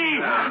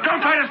me!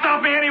 Don't try to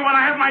stop me, anyone.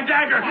 I have my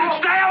dagger.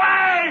 Stay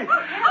away!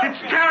 It's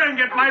tearing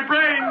at my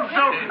brain.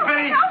 So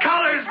many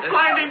colors,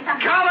 blinding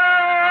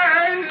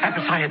colors!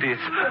 Epiciades,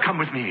 come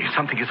with me.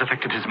 Something has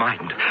affected his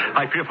mind.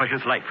 I fear for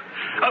his life.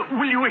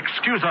 Will you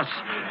excuse us?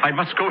 I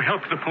must go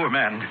help the poor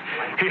man.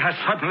 He has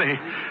suddenly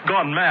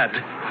gone mad.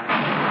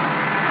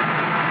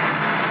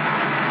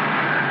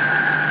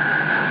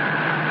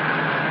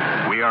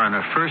 We are in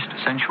a first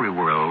century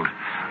world,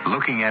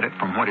 looking at it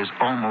from what is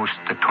almost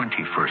the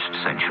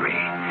 21st century.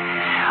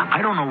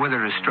 I don't know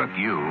whether it struck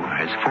you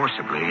as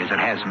forcibly as it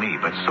has me,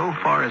 but so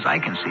far as I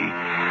can see,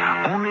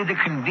 only the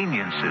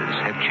conveniences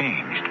have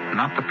changed,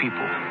 not the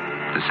people.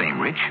 The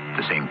same rich,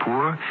 the same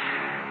poor,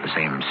 the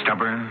same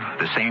stubborn,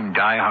 the same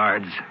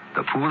diehards,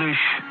 the foolish,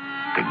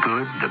 the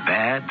good, the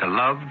bad, the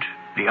loved,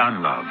 the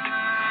unloved.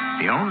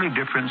 The only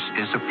difference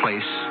is the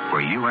place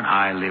where you and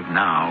I live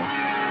now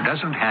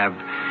doesn't have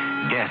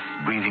death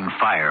breathing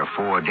fire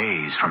 4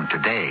 days from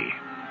today.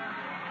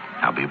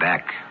 I'll be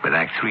back with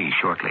Act 3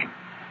 shortly.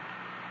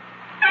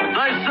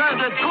 They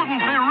said it couldn't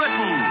be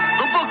written.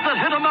 The book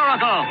that hit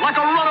America like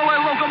a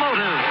runaway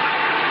locomotive.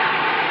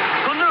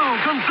 The new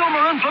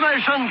Consumer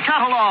Information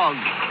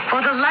Catalog. For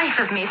the life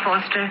of me,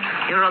 Foster,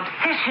 your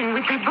obsession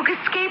with that book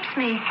escapes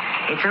me.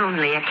 It's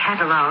only a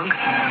catalog.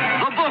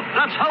 The book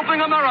that's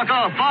helping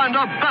America find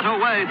a better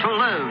way to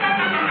live.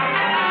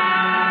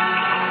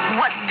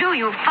 What do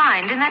you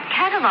find in that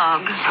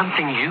catalog?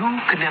 Something you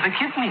could never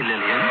give me,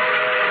 Lillian.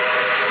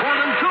 More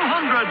than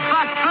 200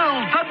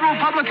 fact-filled federal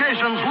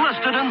publications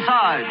listed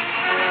inside.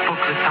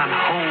 Booklets on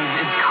home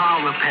and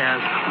car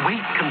repairs,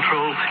 weight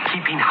control,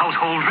 keeping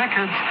household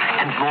records,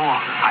 and more.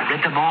 I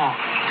read them all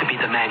to be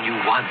the man you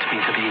want me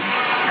to be.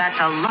 That's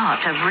a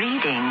lot of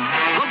reading.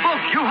 The book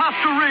you have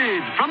to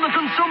read from the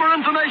Consumer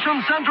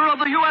Information Center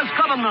of the U.S.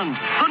 government.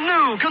 The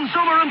new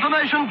Consumer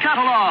Information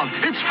Catalog.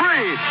 It's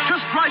free.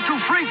 Just write to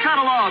Free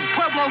Catalog,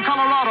 Pueblo,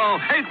 Colorado,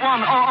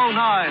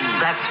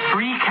 81009. That's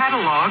Free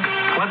Catalog,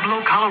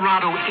 Pueblo,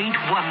 Colorado,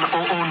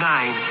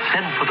 81009.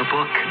 Send for the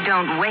book.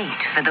 Don't wait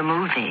for the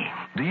movie.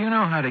 Do you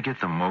know how to get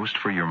the most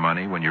for your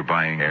money when you're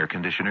buying air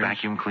conditioners,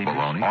 vacuum cleaners,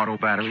 baloney, auto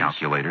batteries,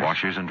 calculators,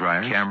 washers and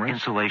dryers, cameras,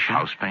 insulation,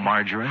 house paint,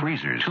 margarine,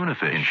 freezers, tuna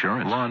fish,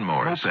 insurance,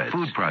 lawnmowers, mopeds,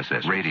 food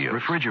processors, radios,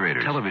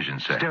 refrigerators, television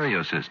sets,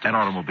 stereo systems, and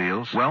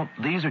automobiles? Well,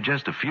 these are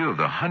just a few of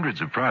the hundreds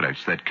of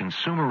products that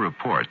Consumer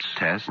Reports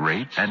tests,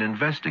 rates, and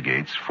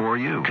investigates for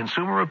you.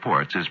 Consumer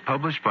Reports is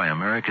published by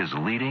America's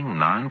leading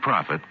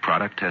non-profit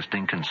product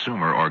testing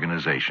consumer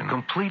organization,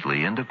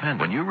 completely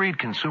independent. When you read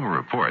Consumer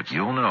Reports,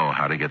 you'll know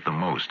how to get the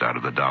most out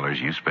of the dollars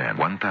you spend.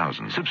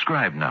 1,000.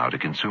 Subscribe now to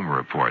Consumer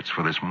Reports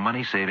for this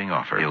money-saving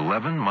offer.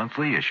 11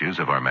 monthly issues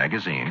of our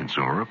magazine,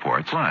 Consumer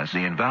Reports, plus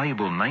the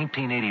invaluable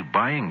 1980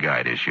 buying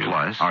guide issue,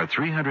 plus our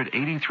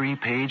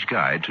 383-page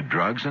guide to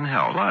drugs and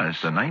health,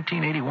 plus the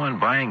 1981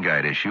 buying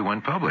guide issue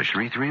when published,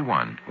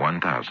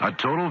 331-1000. A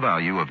total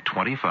value of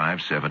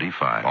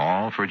 $25.75,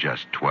 all for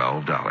just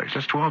 $12.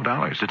 Just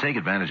 $12. To take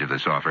advantage of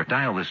this offer,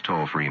 dial this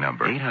toll-free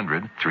number,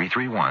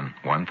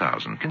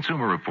 800-331-1000.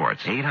 Consumer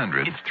Reports,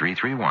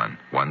 800-331-1000.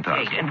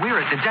 And we're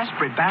at the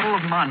desperate Battle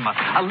of Monmouth.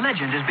 A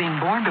legend is being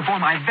born before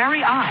my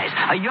very eyes.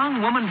 A young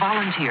woman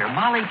volunteer,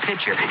 Molly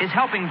Pitcher, is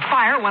helping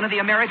fire one of the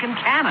American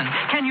cannon.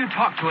 Can you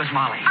talk to us,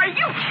 Molly? Are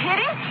you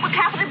kidding? With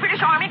half of the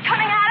British Army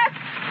coming at us?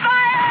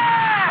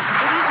 Fire!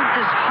 But isn't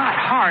this hot,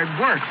 hard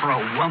work for a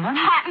woman?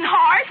 Hot and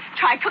hard?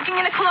 Try cooking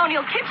in a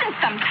colonial kitchen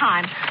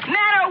sometime.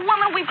 Man or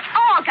woman, we've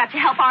all got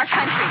to help our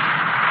country.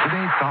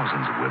 Today,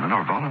 thousands of women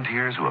are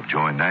volunteers who have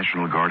joined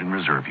National Guard and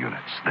Reserve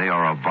units. They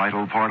are a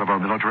vital part of our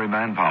military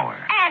manpower.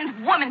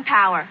 And woman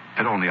power.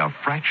 At only a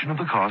fraction of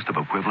the cost of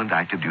equivalent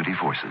active duty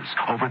forces,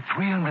 over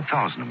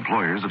 300,000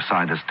 employers have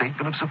signed a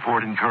statement of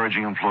support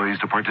encouraging employees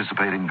to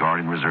participate in Guard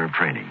and Reserve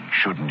training.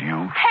 Shouldn't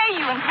you? Hey,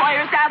 you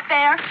employers out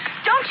there.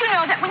 Don't you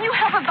know that when you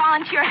help a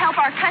volunteer help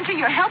our country,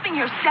 you're helping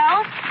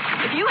yourself?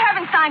 If you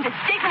haven't signed a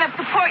statement of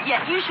support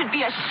yet, you should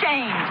be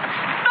ashamed.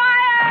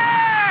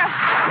 Fire!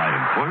 Write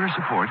Employer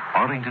Support,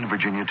 Arlington,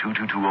 Virginia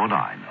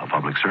 22209. A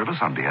public service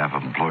on behalf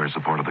of employer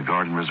support of the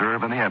Guard and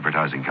Reserve and the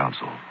Advertising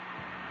Council.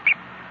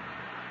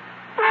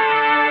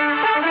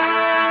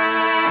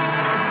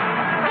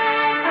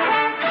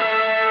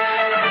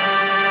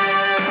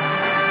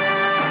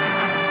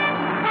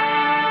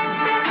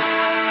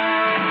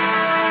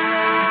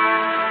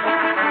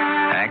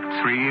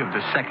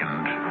 The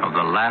second of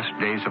the last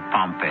days of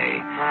Pompeii,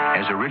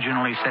 as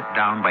originally set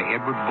down by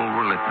Edward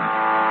Bulwer Lytton.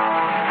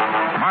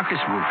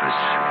 Marcus Rufus,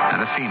 an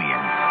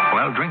Athenian,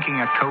 while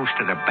drinking a toast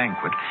at a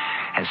banquet,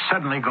 has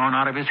suddenly gone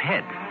out of his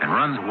head and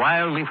runs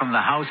wildly from the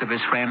house of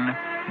his friend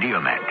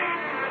Diomed.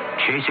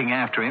 Chasing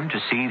after him to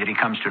see that he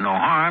comes to no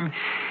harm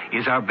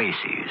is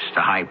Arbaces,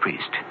 the high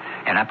priest,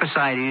 and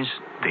Epicydes,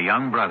 the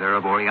young brother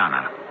of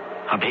Oriana.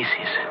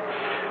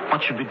 Arbaces,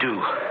 what should we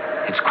do?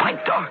 It's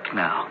quite dark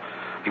now.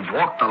 We've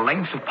walked the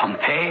length of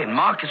Pompeii, and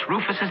Marcus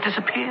Rufus has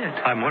disappeared.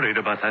 I'm worried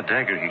about that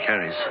dagger he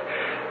carries.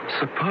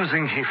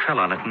 Supposing he fell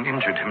on it and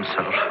injured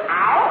himself.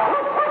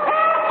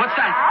 What's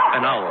that?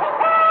 An owl.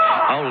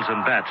 Owls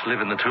and bats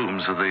live in the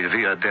tombs of the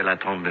Via della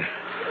Tombe.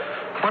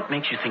 What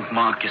makes you think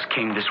Marcus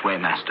came this way,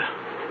 Master?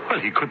 Well,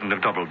 he couldn't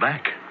have doubled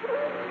back.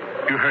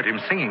 You heard him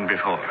singing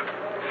before.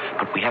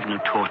 But we have no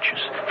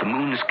torches. The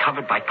moon is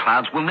covered by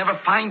clouds. We'll never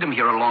find him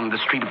here along the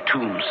street of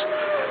tombs.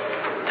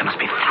 There must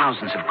be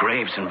thousands of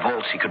graves and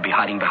vaults he could be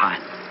hiding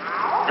behind.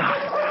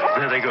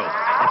 There they go.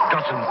 A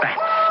dozen bats.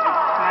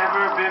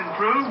 Never been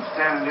proved,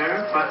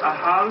 Senator, but a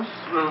house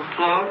will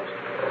float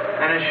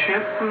and a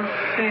ship will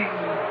sing.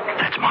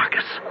 That's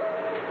Marcus.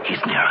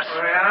 He's near us.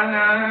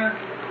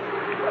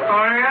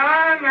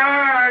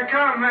 Oriana,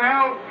 come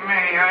help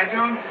me. I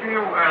don't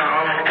feel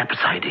well.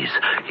 Epicydes,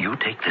 you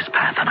take this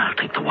path and I'll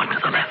take the one to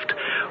the left.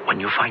 When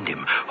you find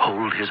him,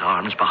 hold his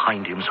arms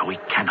behind him so he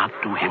cannot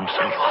do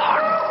himself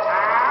harm.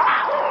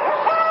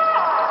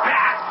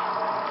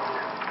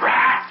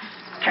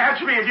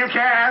 Catch me if you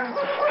can.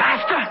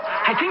 Master,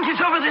 I think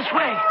he's over this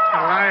way.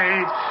 The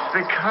lights,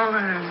 the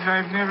colors.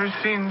 I've never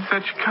seen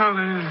such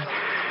colors.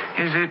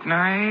 Is it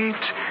night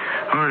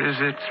or is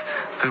it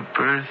the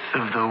birth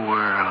of the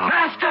world?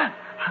 Master!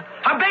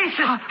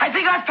 Arbaces! I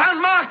think I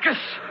found Marcus!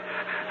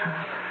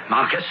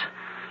 Marcus?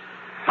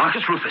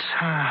 Marcus Rufus.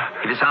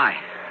 It is I,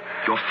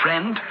 your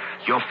friend,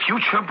 your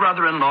future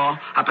brother-in-law,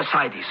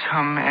 Epicydes.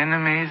 Come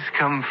enemies,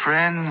 come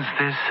friends.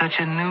 There's such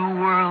a new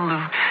world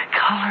of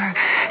color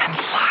and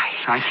light.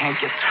 I can't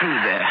get through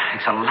there.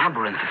 It's a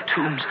labyrinth of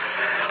tombs.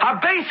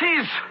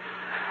 Arbaces!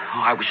 Oh,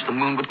 I wish the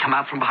moon would come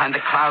out from behind the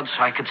clouds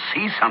so I could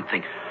see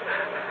something.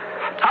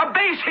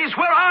 Arbaces,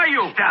 where are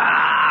you?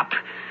 Stop!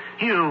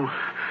 You.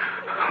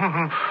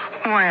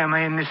 Why am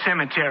I in the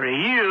cemetery?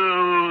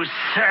 You,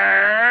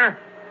 sir.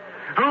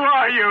 Who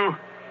are you?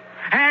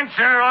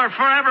 Answer or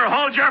forever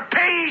hold your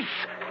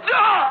peace!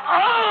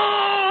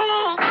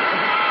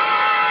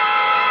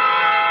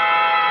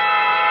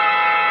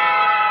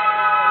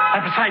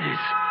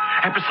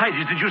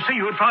 Epicydes, did you say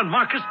you had found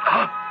Marcus?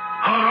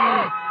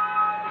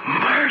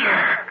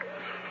 Murder!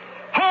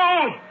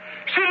 Oh,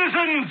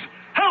 citizens,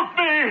 help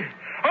me!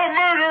 A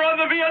murder on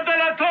the Via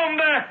della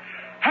Tombe!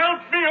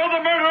 Help me or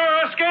the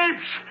murderer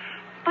escapes!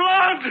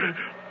 Blood!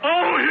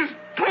 Oh, his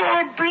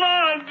poor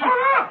blood!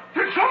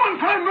 Did someone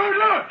find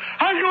murder?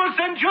 Are you a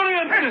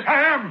centurion? Yes,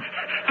 I am.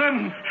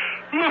 Then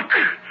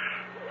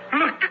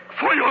look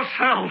for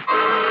yourself.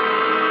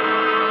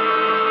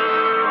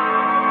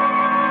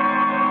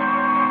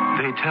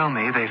 They tell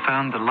me they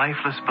found the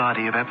lifeless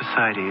body of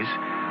Epicydes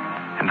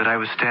and that I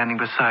was standing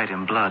beside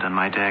him, blood on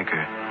my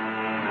dagger.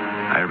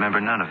 I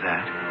remember none of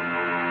that.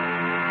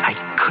 I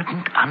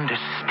couldn't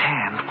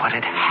understand what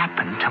had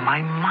happened to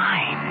my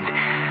mind.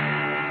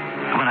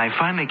 When I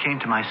finally came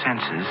to my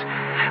senses,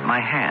 my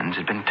hands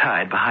had been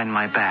tied behind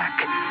my back.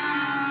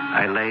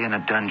 I lay in a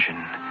dungeon.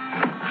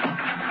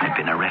 I'd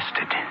been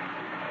arrested.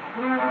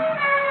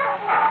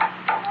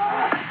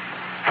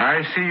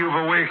 I see you've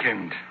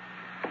awakened.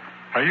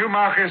 Are you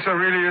Marcus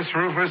Aurelius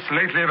Rufus,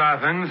 lately of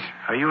Athens?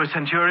 Are you a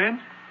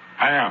centurion?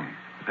 I am.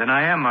 Then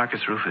I am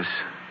Marcus Rufus.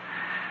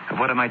 Of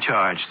what am I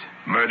charged?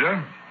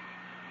 Murder?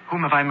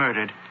 Whom have I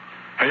murdered?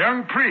 A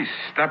young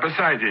priest,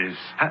 Epicydes.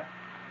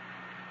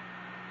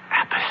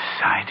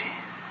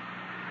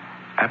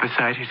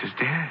 Epicydes is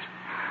dead.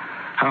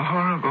 How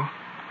horrible.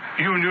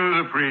 You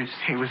knew the priest.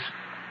 He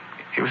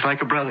was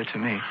like a brother to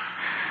me.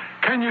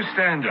 Can you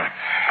stand up?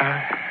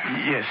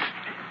 Yes.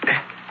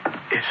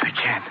 Yes, I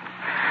can.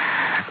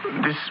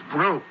 This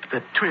rope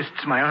that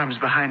twists my arms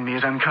behind me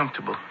is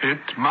uncomfortable.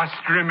 It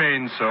must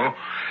remain so.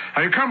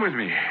 Now, you come with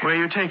me. Where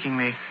are you taking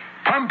me?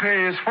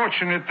 Pompey is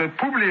fortunate that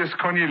Publius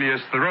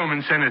Cornelius, the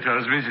Roman senator,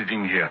 is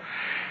visiting here.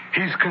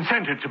 He's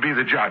consented to be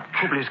the judge.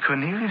 Publius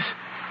Cornelius?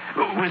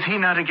 Was he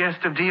not a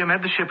guest of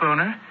Diomed, the ship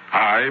owner?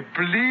 I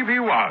believe he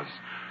was.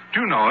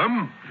 Do you know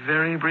him?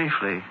 Very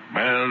briefly.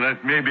 Well,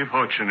 that may be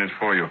fortunate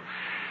for you.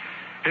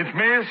 It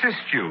may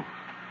assist you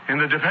in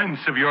the defense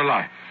of your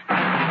life.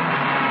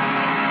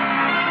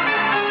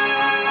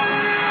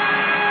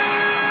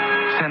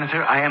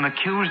 Senator, I am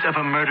accused of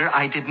a murder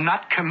I did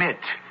not commit.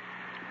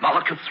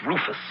 Marcus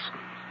Rufus,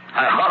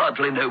 I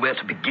hardly know where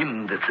to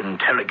begin this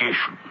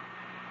interrogation.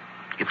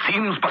 It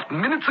seems but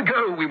minutes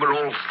ago we were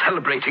all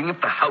celebrating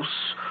at the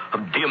house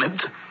of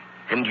Diomed,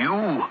 and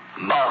you,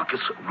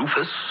 Marcus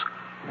Rufus,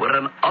 were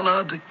an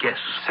honored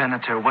guest.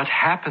 Senator, what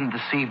happened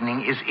this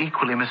evening is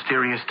equally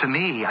mysterious to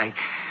me. I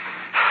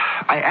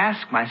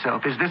ask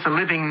myself, is this a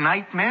living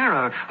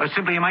nightmare or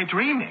simply am I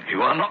dreaming?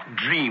 You are not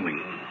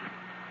dreaming.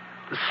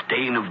 The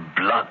stain of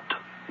blood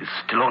is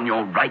still on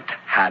your right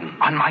hand.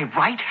 On my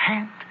right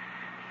hand?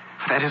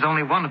 That is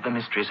only one of the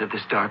mysteries of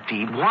this dark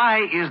deed.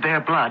 Why is there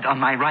blood on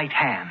my right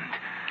hand?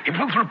 It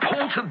was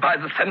reported by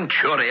the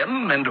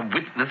centurion and a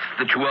witness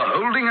that you were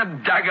holding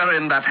a dagger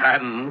in that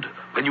hand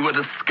when you were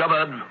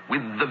discovered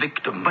with the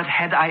victim. But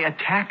had I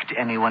attacked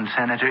anyone,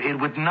 Senator, it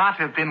would not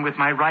have been with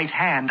my right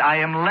hand. I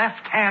am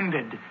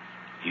left-handed.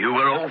 You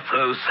were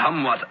also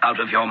somewhat out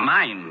of your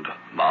mind,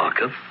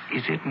 Marcus.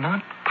 Is it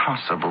not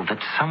possible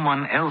that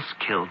someone else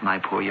killed my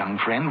poor young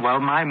friend while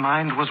my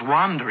mind was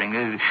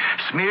wandering,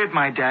 smeared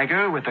my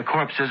dagger with the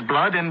corpse's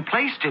blood and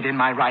placed it in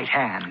my right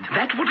hand?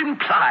 That would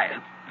imply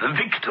the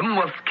victim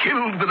was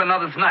killed with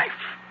another's knife.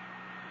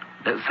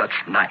 No such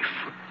knife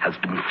has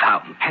been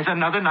found. Has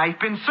another knife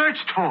been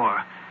searched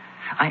for?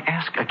 I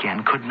ask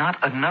again, could not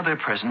another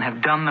person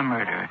have done the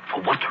murder?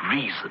 For what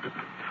reason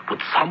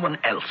would someone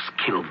else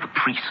kill the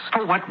priest?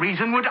 For what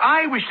reason would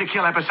I wish to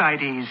kill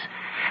Epicides?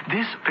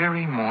 This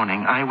very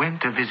morning, I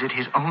went to visit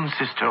his own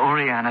sister,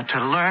 Oriana,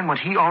 to learn what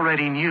he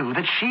already knew,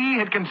 that she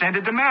had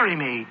consented to marry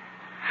me.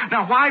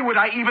 Now, why would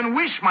I even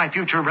wish my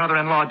future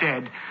brother-in-law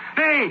dead?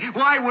 Nay,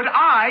 why would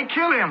I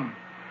kill him?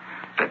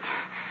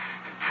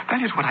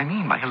 That is what I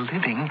mean by a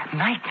living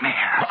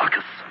nightmare.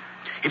 Marcus,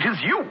 it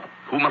is you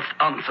who must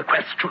answer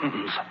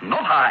questions,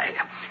 not I.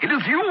 It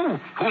is you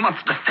who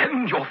must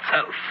defend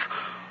yourself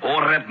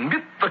or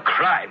admit the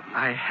crime.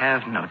 I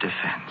have no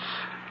defense.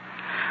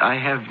 I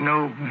have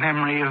no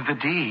memory of the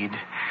deed.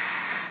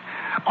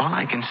 All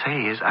I can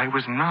say is I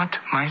was not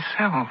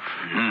myself.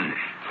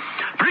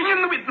 Bring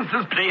in the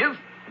witnesses, please.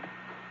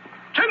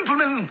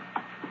 Gentlemen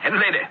and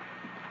lady,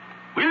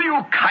 will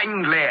you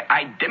kindly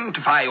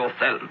identify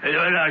yourself?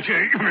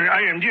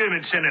 I am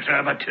Diarmaid,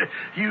 Senator, but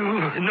you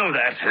know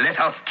that. Let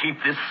us keep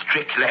this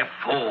strictly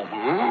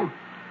formal.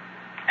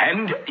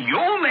 And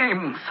your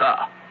name, sir?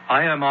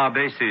 I am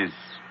Arbaces,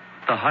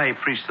 the high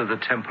priest of the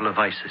Temple of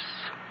Isis.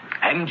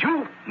 And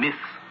you, miss?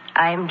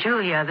 I'm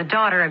Julia, the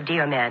daughter of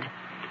Diarmaid.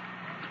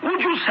 Would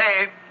you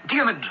say,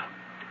 Diarmaid,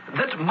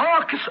 that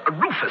Marcus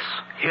Rufus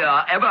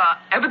here ever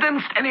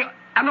evidenced any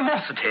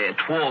animosity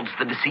towards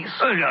the deceased?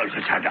 No,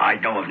 I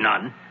know of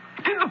none.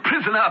 Did the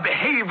prisoner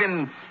behave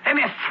in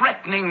any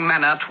threatening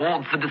manner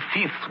towards the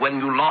deceased when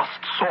you last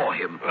saw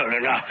him?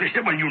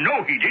 Well, you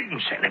know he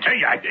didn't, Senator.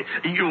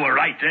 You were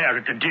right there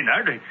at the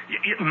dinner.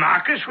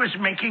 Marcus was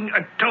making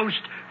a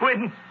toast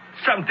when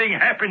something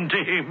happened to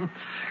him.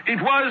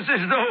 It was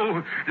as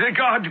though the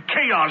god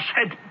Chaos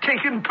had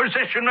taken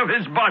possession of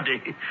his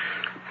body.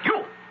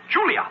 You,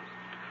 Julia,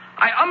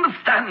 I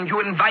understand you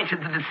invited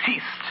the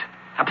deceased,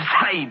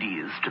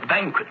 Epicides, to the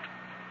banquet.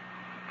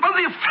 Was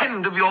he a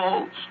friend of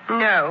yours?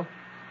 No.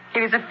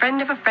 He was a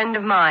friend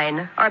of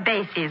mine,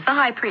 Arbaces, the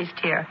high priest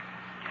here.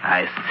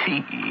 I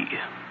see.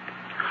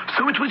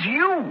 So it was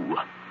you,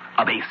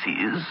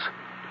 Arbaces,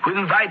 who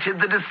invited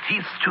the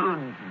deceased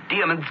to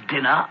Diarmaid's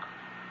dinner?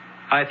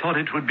 I thought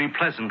it would be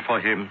pleasant for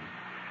him.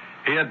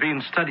 He had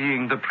been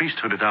studying the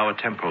priesthood at our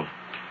temple.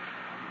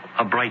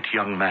 A bright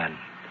young man.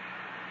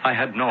 I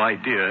had no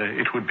idea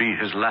it would be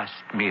his last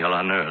meal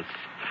on earth.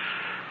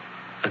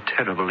 A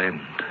terrible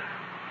end.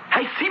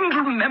 I seem to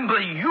remember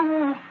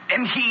you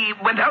and he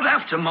went out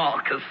after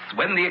Marcus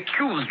when the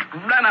accused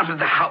ran out of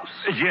the house.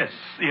 Yes.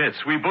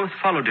 We both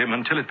followed him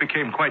until it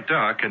became quite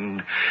dark,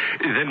 and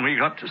then we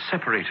got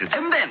separated.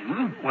 And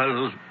then?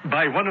 Well,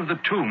 by one of the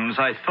tombs,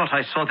 I thought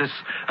I saw this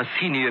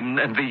Athenian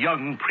and the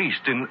young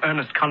priest in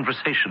earnest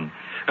conversation.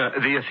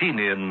 The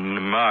Athenian,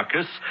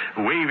 Marcus,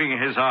 waving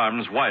his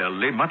arms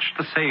wildly, much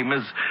the same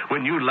as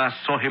when you last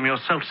saw him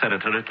yourself,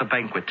 Senator, at the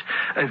banquet.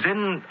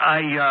 Then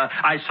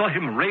I saw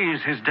him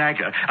raise his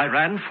dagger. I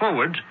ran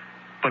forward,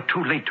 but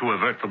too late to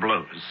avert the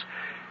blows.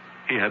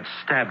 He had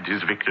stabbed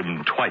his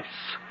victim twice.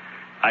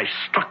 I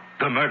struck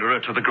the murderer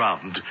to the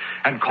ground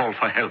and called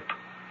for help.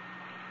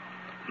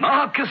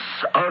 Marcus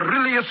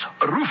Aurelius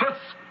Rufus,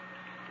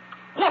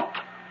 what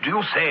do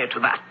you say to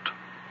that?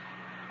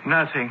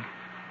 Nothing.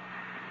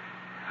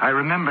 I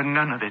remember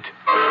none of it.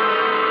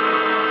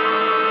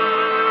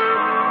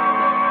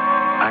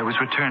 I was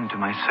returned to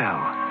my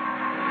cell.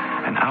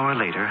 An hour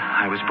later,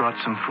 I was brought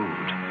some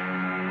food.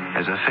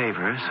 As a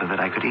favor, so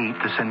that I could eat,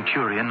 the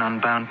centurion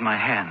unbound my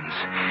hands.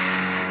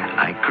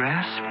 I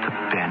grasped the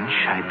bench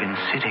I'd been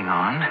sitting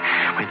on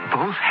with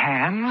both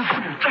hands.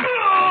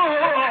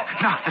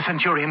 Knocked the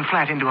centurion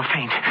flat into a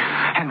faint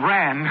and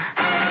ran.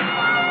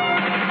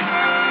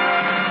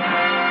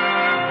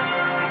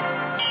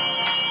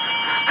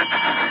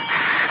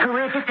 Who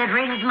is it that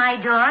rings my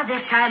door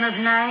this time of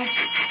night?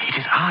 It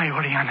is I,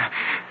 Oriana.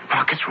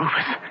 Marcus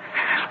Rufus.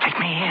 Let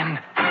me in.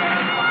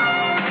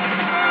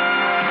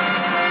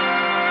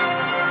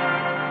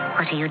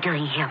 What are you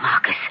doing here,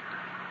 Marcus?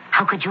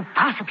 How could you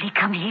possibly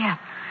come here?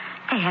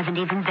 They haven't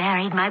even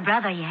buried my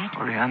brother yet.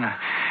 Oriana,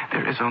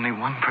 there is only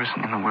one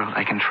person in the world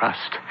I can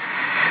trust,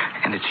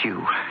 and it's you.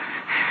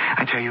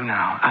 I tell you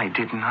now, I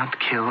did not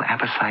kill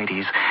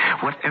Epicides.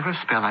 Whatever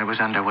spell I was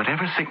under,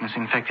 whatever sickness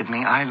infected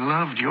me, I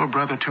loved your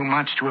brother too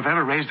much to have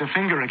ever raised a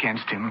finger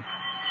against him.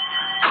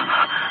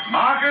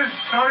 Marcus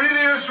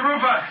Aurelius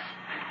Rufus,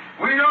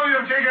 we know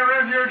you've taken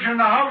refuge in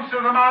the house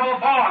of the marble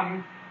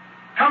faun.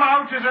 Come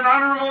out as an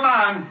honorable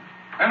man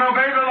and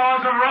obey the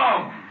laws of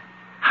Rome.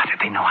 How did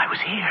they know I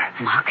was here?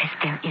 Marcus,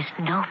 there is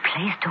no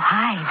place to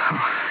hide.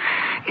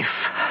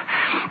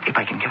 If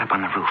I can get up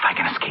on the roof, I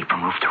can escape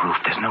from roof to roof.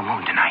 There's no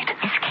moon tonight.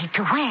 Escape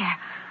to where?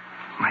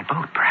 My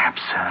boat,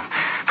 perhaps.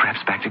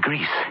 Perhaps back to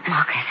Greece.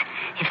 Marcus,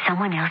 if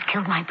someone else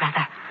killed my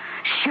brother,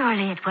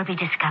 surely it will be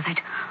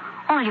discovered.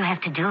 All you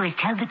have to do is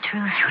tell the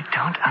truth. You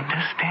don't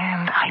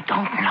understand. I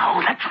don't know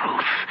the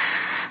truth.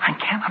 I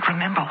cannot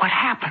remember what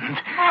happened.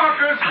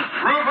 Marcus!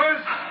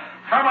 Rufus!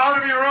 Come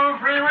out of your own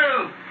free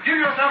will. Give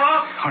yourself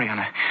up.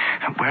 Oriana,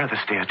 where are the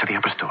stairs to the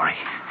upper story?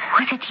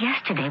 Was it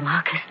yesterday,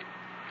 Marcus?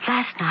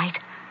 Last night,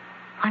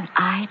 when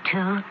I,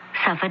 too,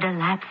 suffered a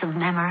lapse of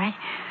memory?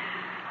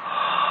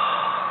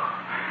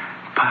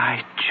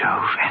 By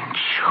Jove and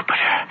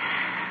Jupiter.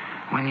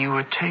 When you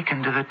were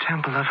taken to the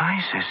temple of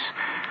Isis,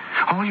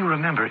 all you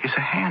remember is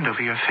a hand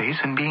over your face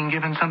and being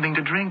given something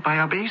to drink by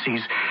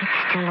Arbaces.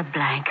 It's still a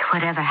blank,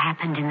 whatever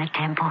happened in the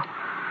temple.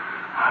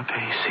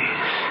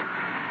 Arbaces.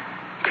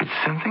 Could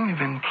something have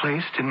been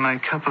placed in my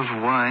cup of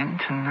wine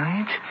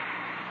tonight?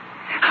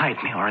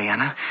 Hide me,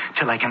 Oriana,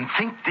 till I can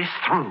think this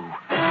through.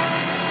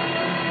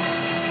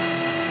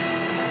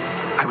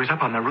 I was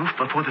up on the roof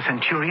before the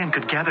centurion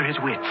could gather his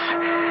wits.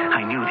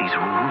 I knew these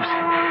roofs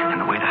and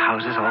the way the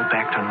houses all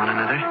backed on one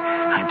another.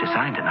 I'd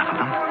designed enough of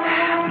them.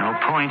 No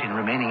point in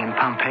remaining in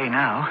Pompeii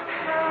now.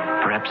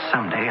 Perhaps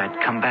someday I'd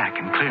come back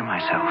and clear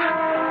myself.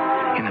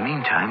 In the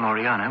meantime,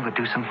 Oriana would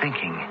do some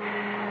thinking.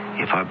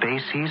 If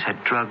Arbaces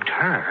had drugged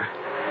her,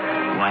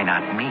 why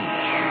not me?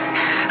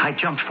 I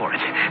jumped for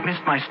it,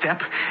 missed my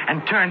step,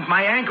 and turned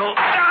my ankle.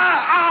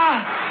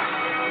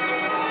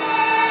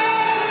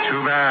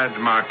 Too bad,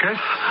 Marcus.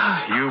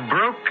 You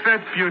broke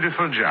that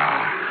beautiful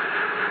jar.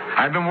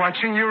 I've been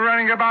watching you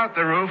running about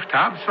the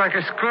rooftops like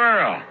a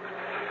squirrel.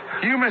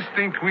 You must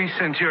think we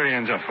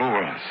centurions are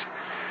fools.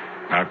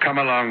 Now come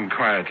along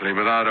quietly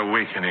without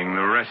awakening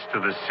the rest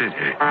of the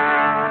city.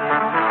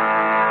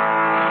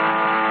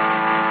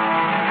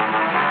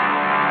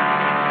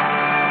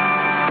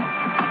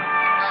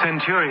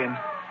 Centurion,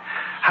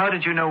 how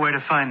did you know where to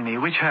find me?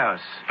 Which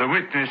house? The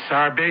witness,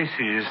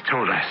 Arbaces,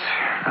 told us.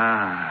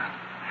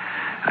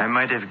 I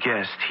might have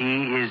guessed.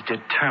 He is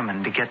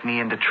determined to get me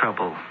into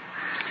trouble.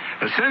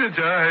 The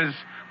senator has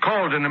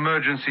called an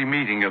emergency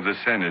meeting of the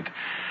Senate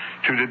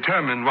to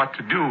determine what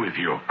to do with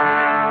you.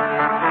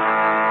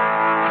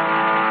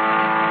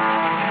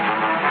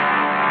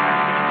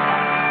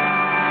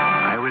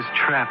 I was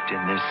trapped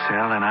in this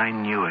cell, and I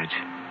knew it.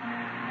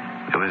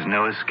 There was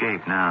no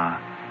escape now.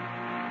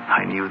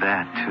 I knew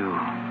that, too.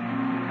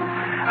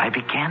 I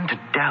began to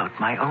doubt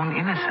my own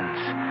innocence.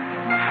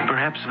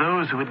 Perhaps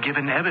those who had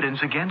given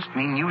evidence against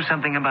me knew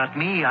something about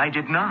me I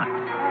did not.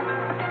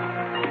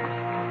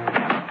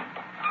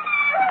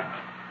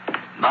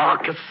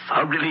 Marcus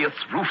Aurelius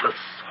Rufus,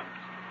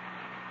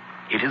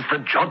 it is the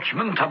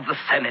judgment of the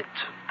Senate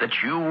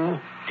that you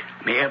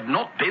may have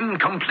not been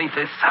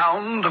completely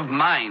sound of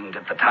mind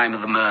at the time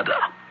of the murder.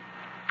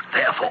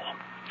 Therefore,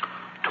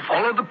 to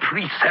follow the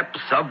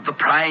precepts of the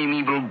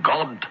primeval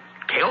god,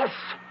 Chaos,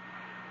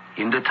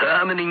 in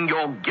determining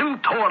your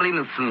guilt or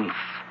innocence,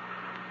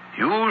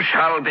 you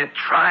shall be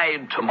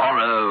tried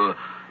tomorrow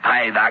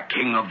by the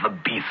king of the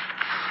beasts.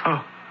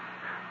 Oh,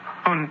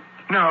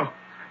 no.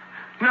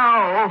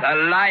 No! The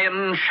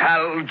lion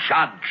shall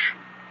judge.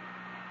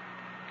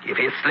 If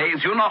he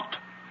slays you not,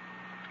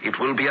 it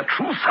will be a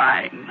true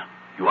sign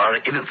you are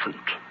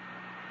innocent.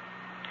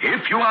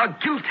 If you are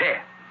guilty,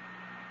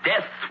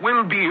 death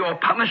will be your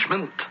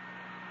punishment.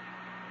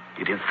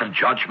 It is the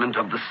judgment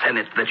of the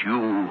Senate that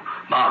you,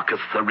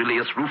 Marcus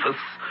Aurelius Rufus,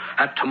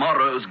 at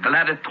tomorrow's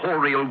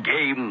gladiatorial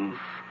games,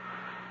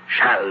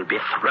 shall be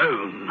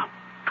thrown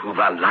to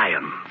the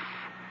lions.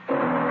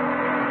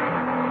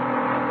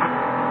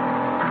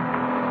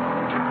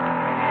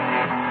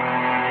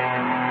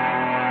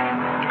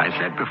 I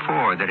said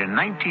before that in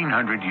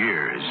 1900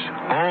 years,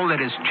 all that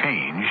has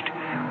changed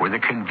were the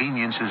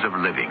conveniences of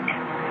living,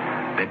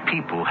 that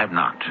people have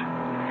not.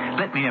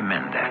 Let me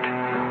amend that.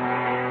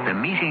 The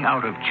meting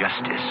out of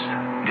justice,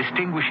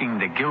 distinguishing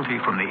the guilty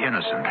from the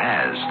innocent,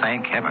 has,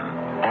 thank heaven,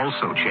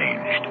 also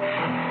changed.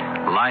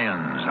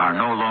 Lions are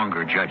no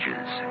longer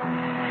judges.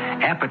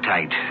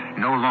 Appetite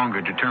no longer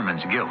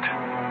determines guilt.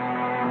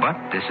 But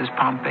this is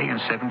Pompeii in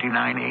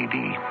 79 A.D.,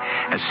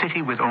 a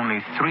city with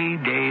only 3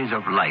 days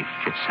of life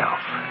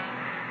itself.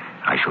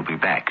 I shall be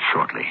back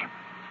shortly.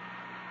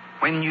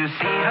 When you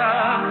see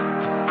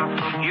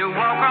her, you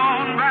walk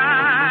on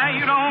by,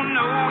 you don't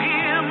know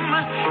him,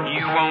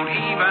 you won't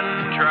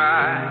even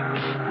try.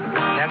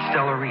 That's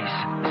Stella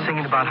Reese,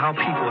 singing about how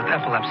people with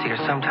epilepsy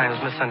are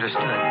sometimes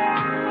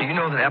misunderstood. Do you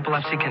know that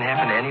epilepsy can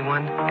happen to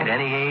anyone, at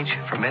any age,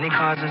 for many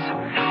causes?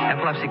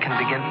 Epilepsy can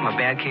begin from a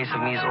bad case of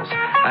measles.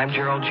 I'm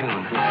Gerald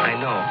June. I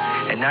know.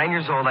 At 9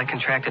 years old, I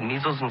contracted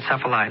measles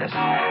encephalitis.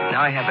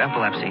 Now I have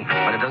epilepsy,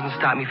 but it doesn't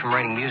stop me from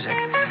writing music.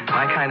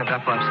 My kind of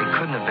epilepsy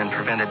couldn't have been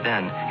prevented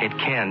then. It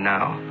can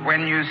now.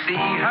 When you see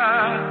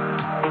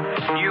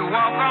her, you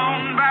walk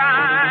on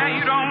by,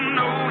 you don't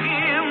know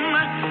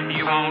him,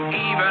 you won't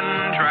even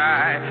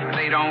try.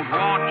 They don't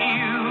want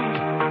you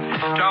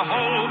to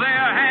hold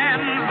their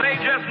hands, they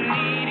just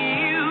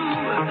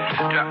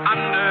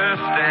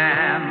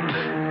understand.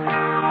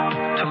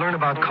 To learn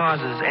about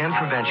causes and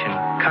prevention,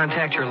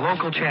 contact your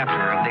local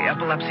chapter of the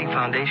Epilepsy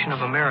Foundation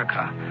of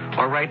America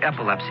or write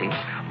Epilepsy,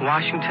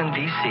 Washington,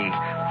 D.C.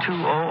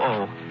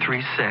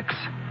 20036.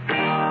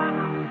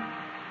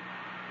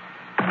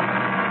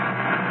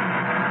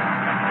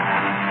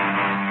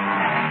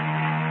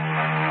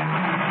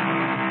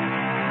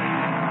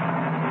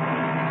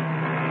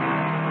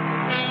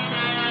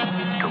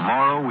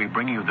 Tomorrow we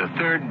bring you the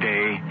third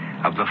day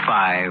of the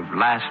 5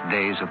 last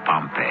days of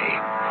Pompeii.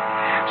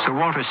 Sir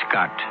Walter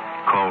Scott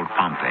called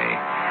Pompeii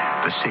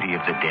the city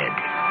of the dead.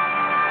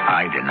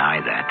 I deny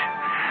that.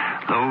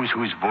 Those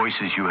whose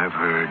voices you have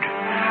heard,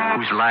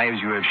 whose lives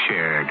you have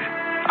shared,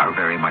 are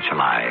very much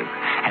alive.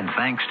 And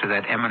thanks to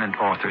that eminent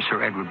author,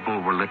 Sir Edward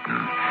Bulwer Lytton,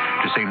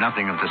 to say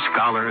nothing of the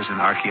scholars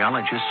and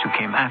archaeologists who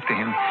came after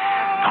him,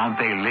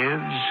 Pompeii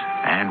lives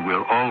and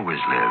will always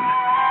live.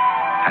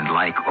 And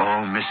like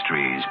all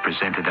mysteries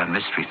presented on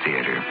Mystery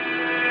Theater,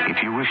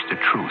 if you wish the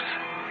truth,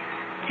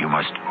 you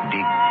must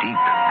dig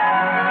deep.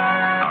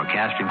 Our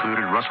cast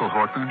included Russell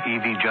Horton,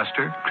 E.V.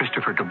 Juster,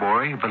 Christopher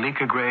Tabori,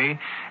 Valika Gray,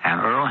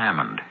 and Earl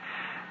Hammond.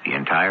 The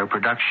entire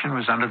production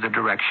was under the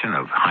direction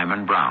of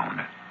Hyman Brown.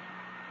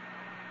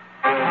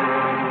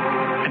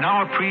 And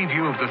now a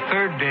preview of the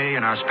third day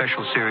in our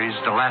special series,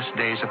 The Last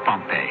Days of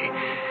Pompeii.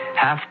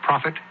 Half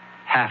prophet,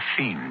 half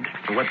fiend.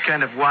 What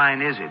kind of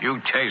wine is it?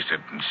 You taste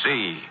it and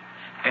see.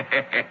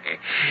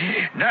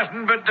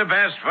 Nothing but the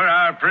best for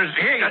our prisoner.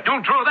 Hey,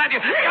 don't throw that.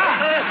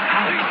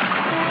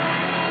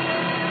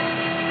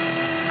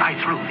 I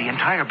threw the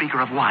entire beaker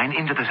of wine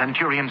into the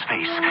centurion's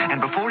face, and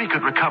before he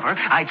could recover,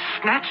 I'd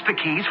snatched the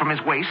keys from his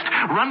waist,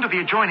 run to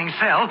the adjoining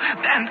cell,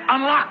 and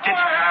unlocked it.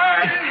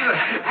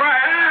 My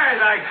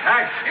eyes, I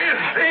can't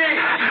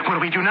see. What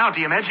do we do now,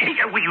 Diomed?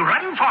 We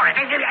run for it.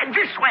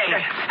 This way.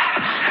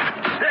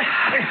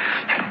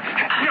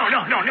 No.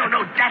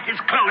 That is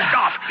closed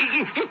off.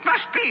 It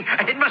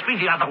must be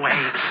the other way.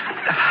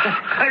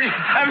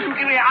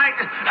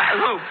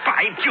 Oh,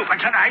 by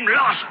Jupiter, I'm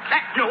lost.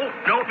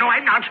 No,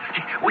 I'm not.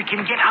 We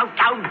can get out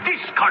down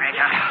this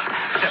corridor.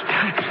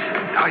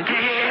 Are you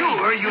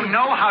sure you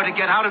know how to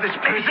get out of this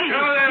prison? You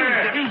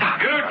there. You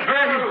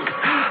too.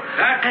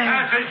 That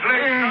passage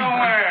leads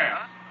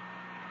nowhere.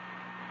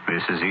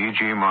 This is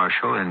E.G.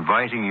 Marshall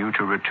inviting you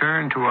to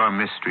return to our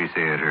Mystery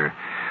Theater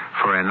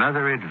for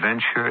another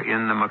adventure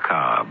in the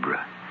macabre.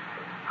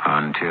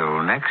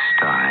 Until next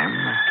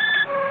time,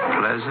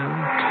 pleasant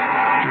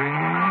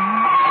dreams.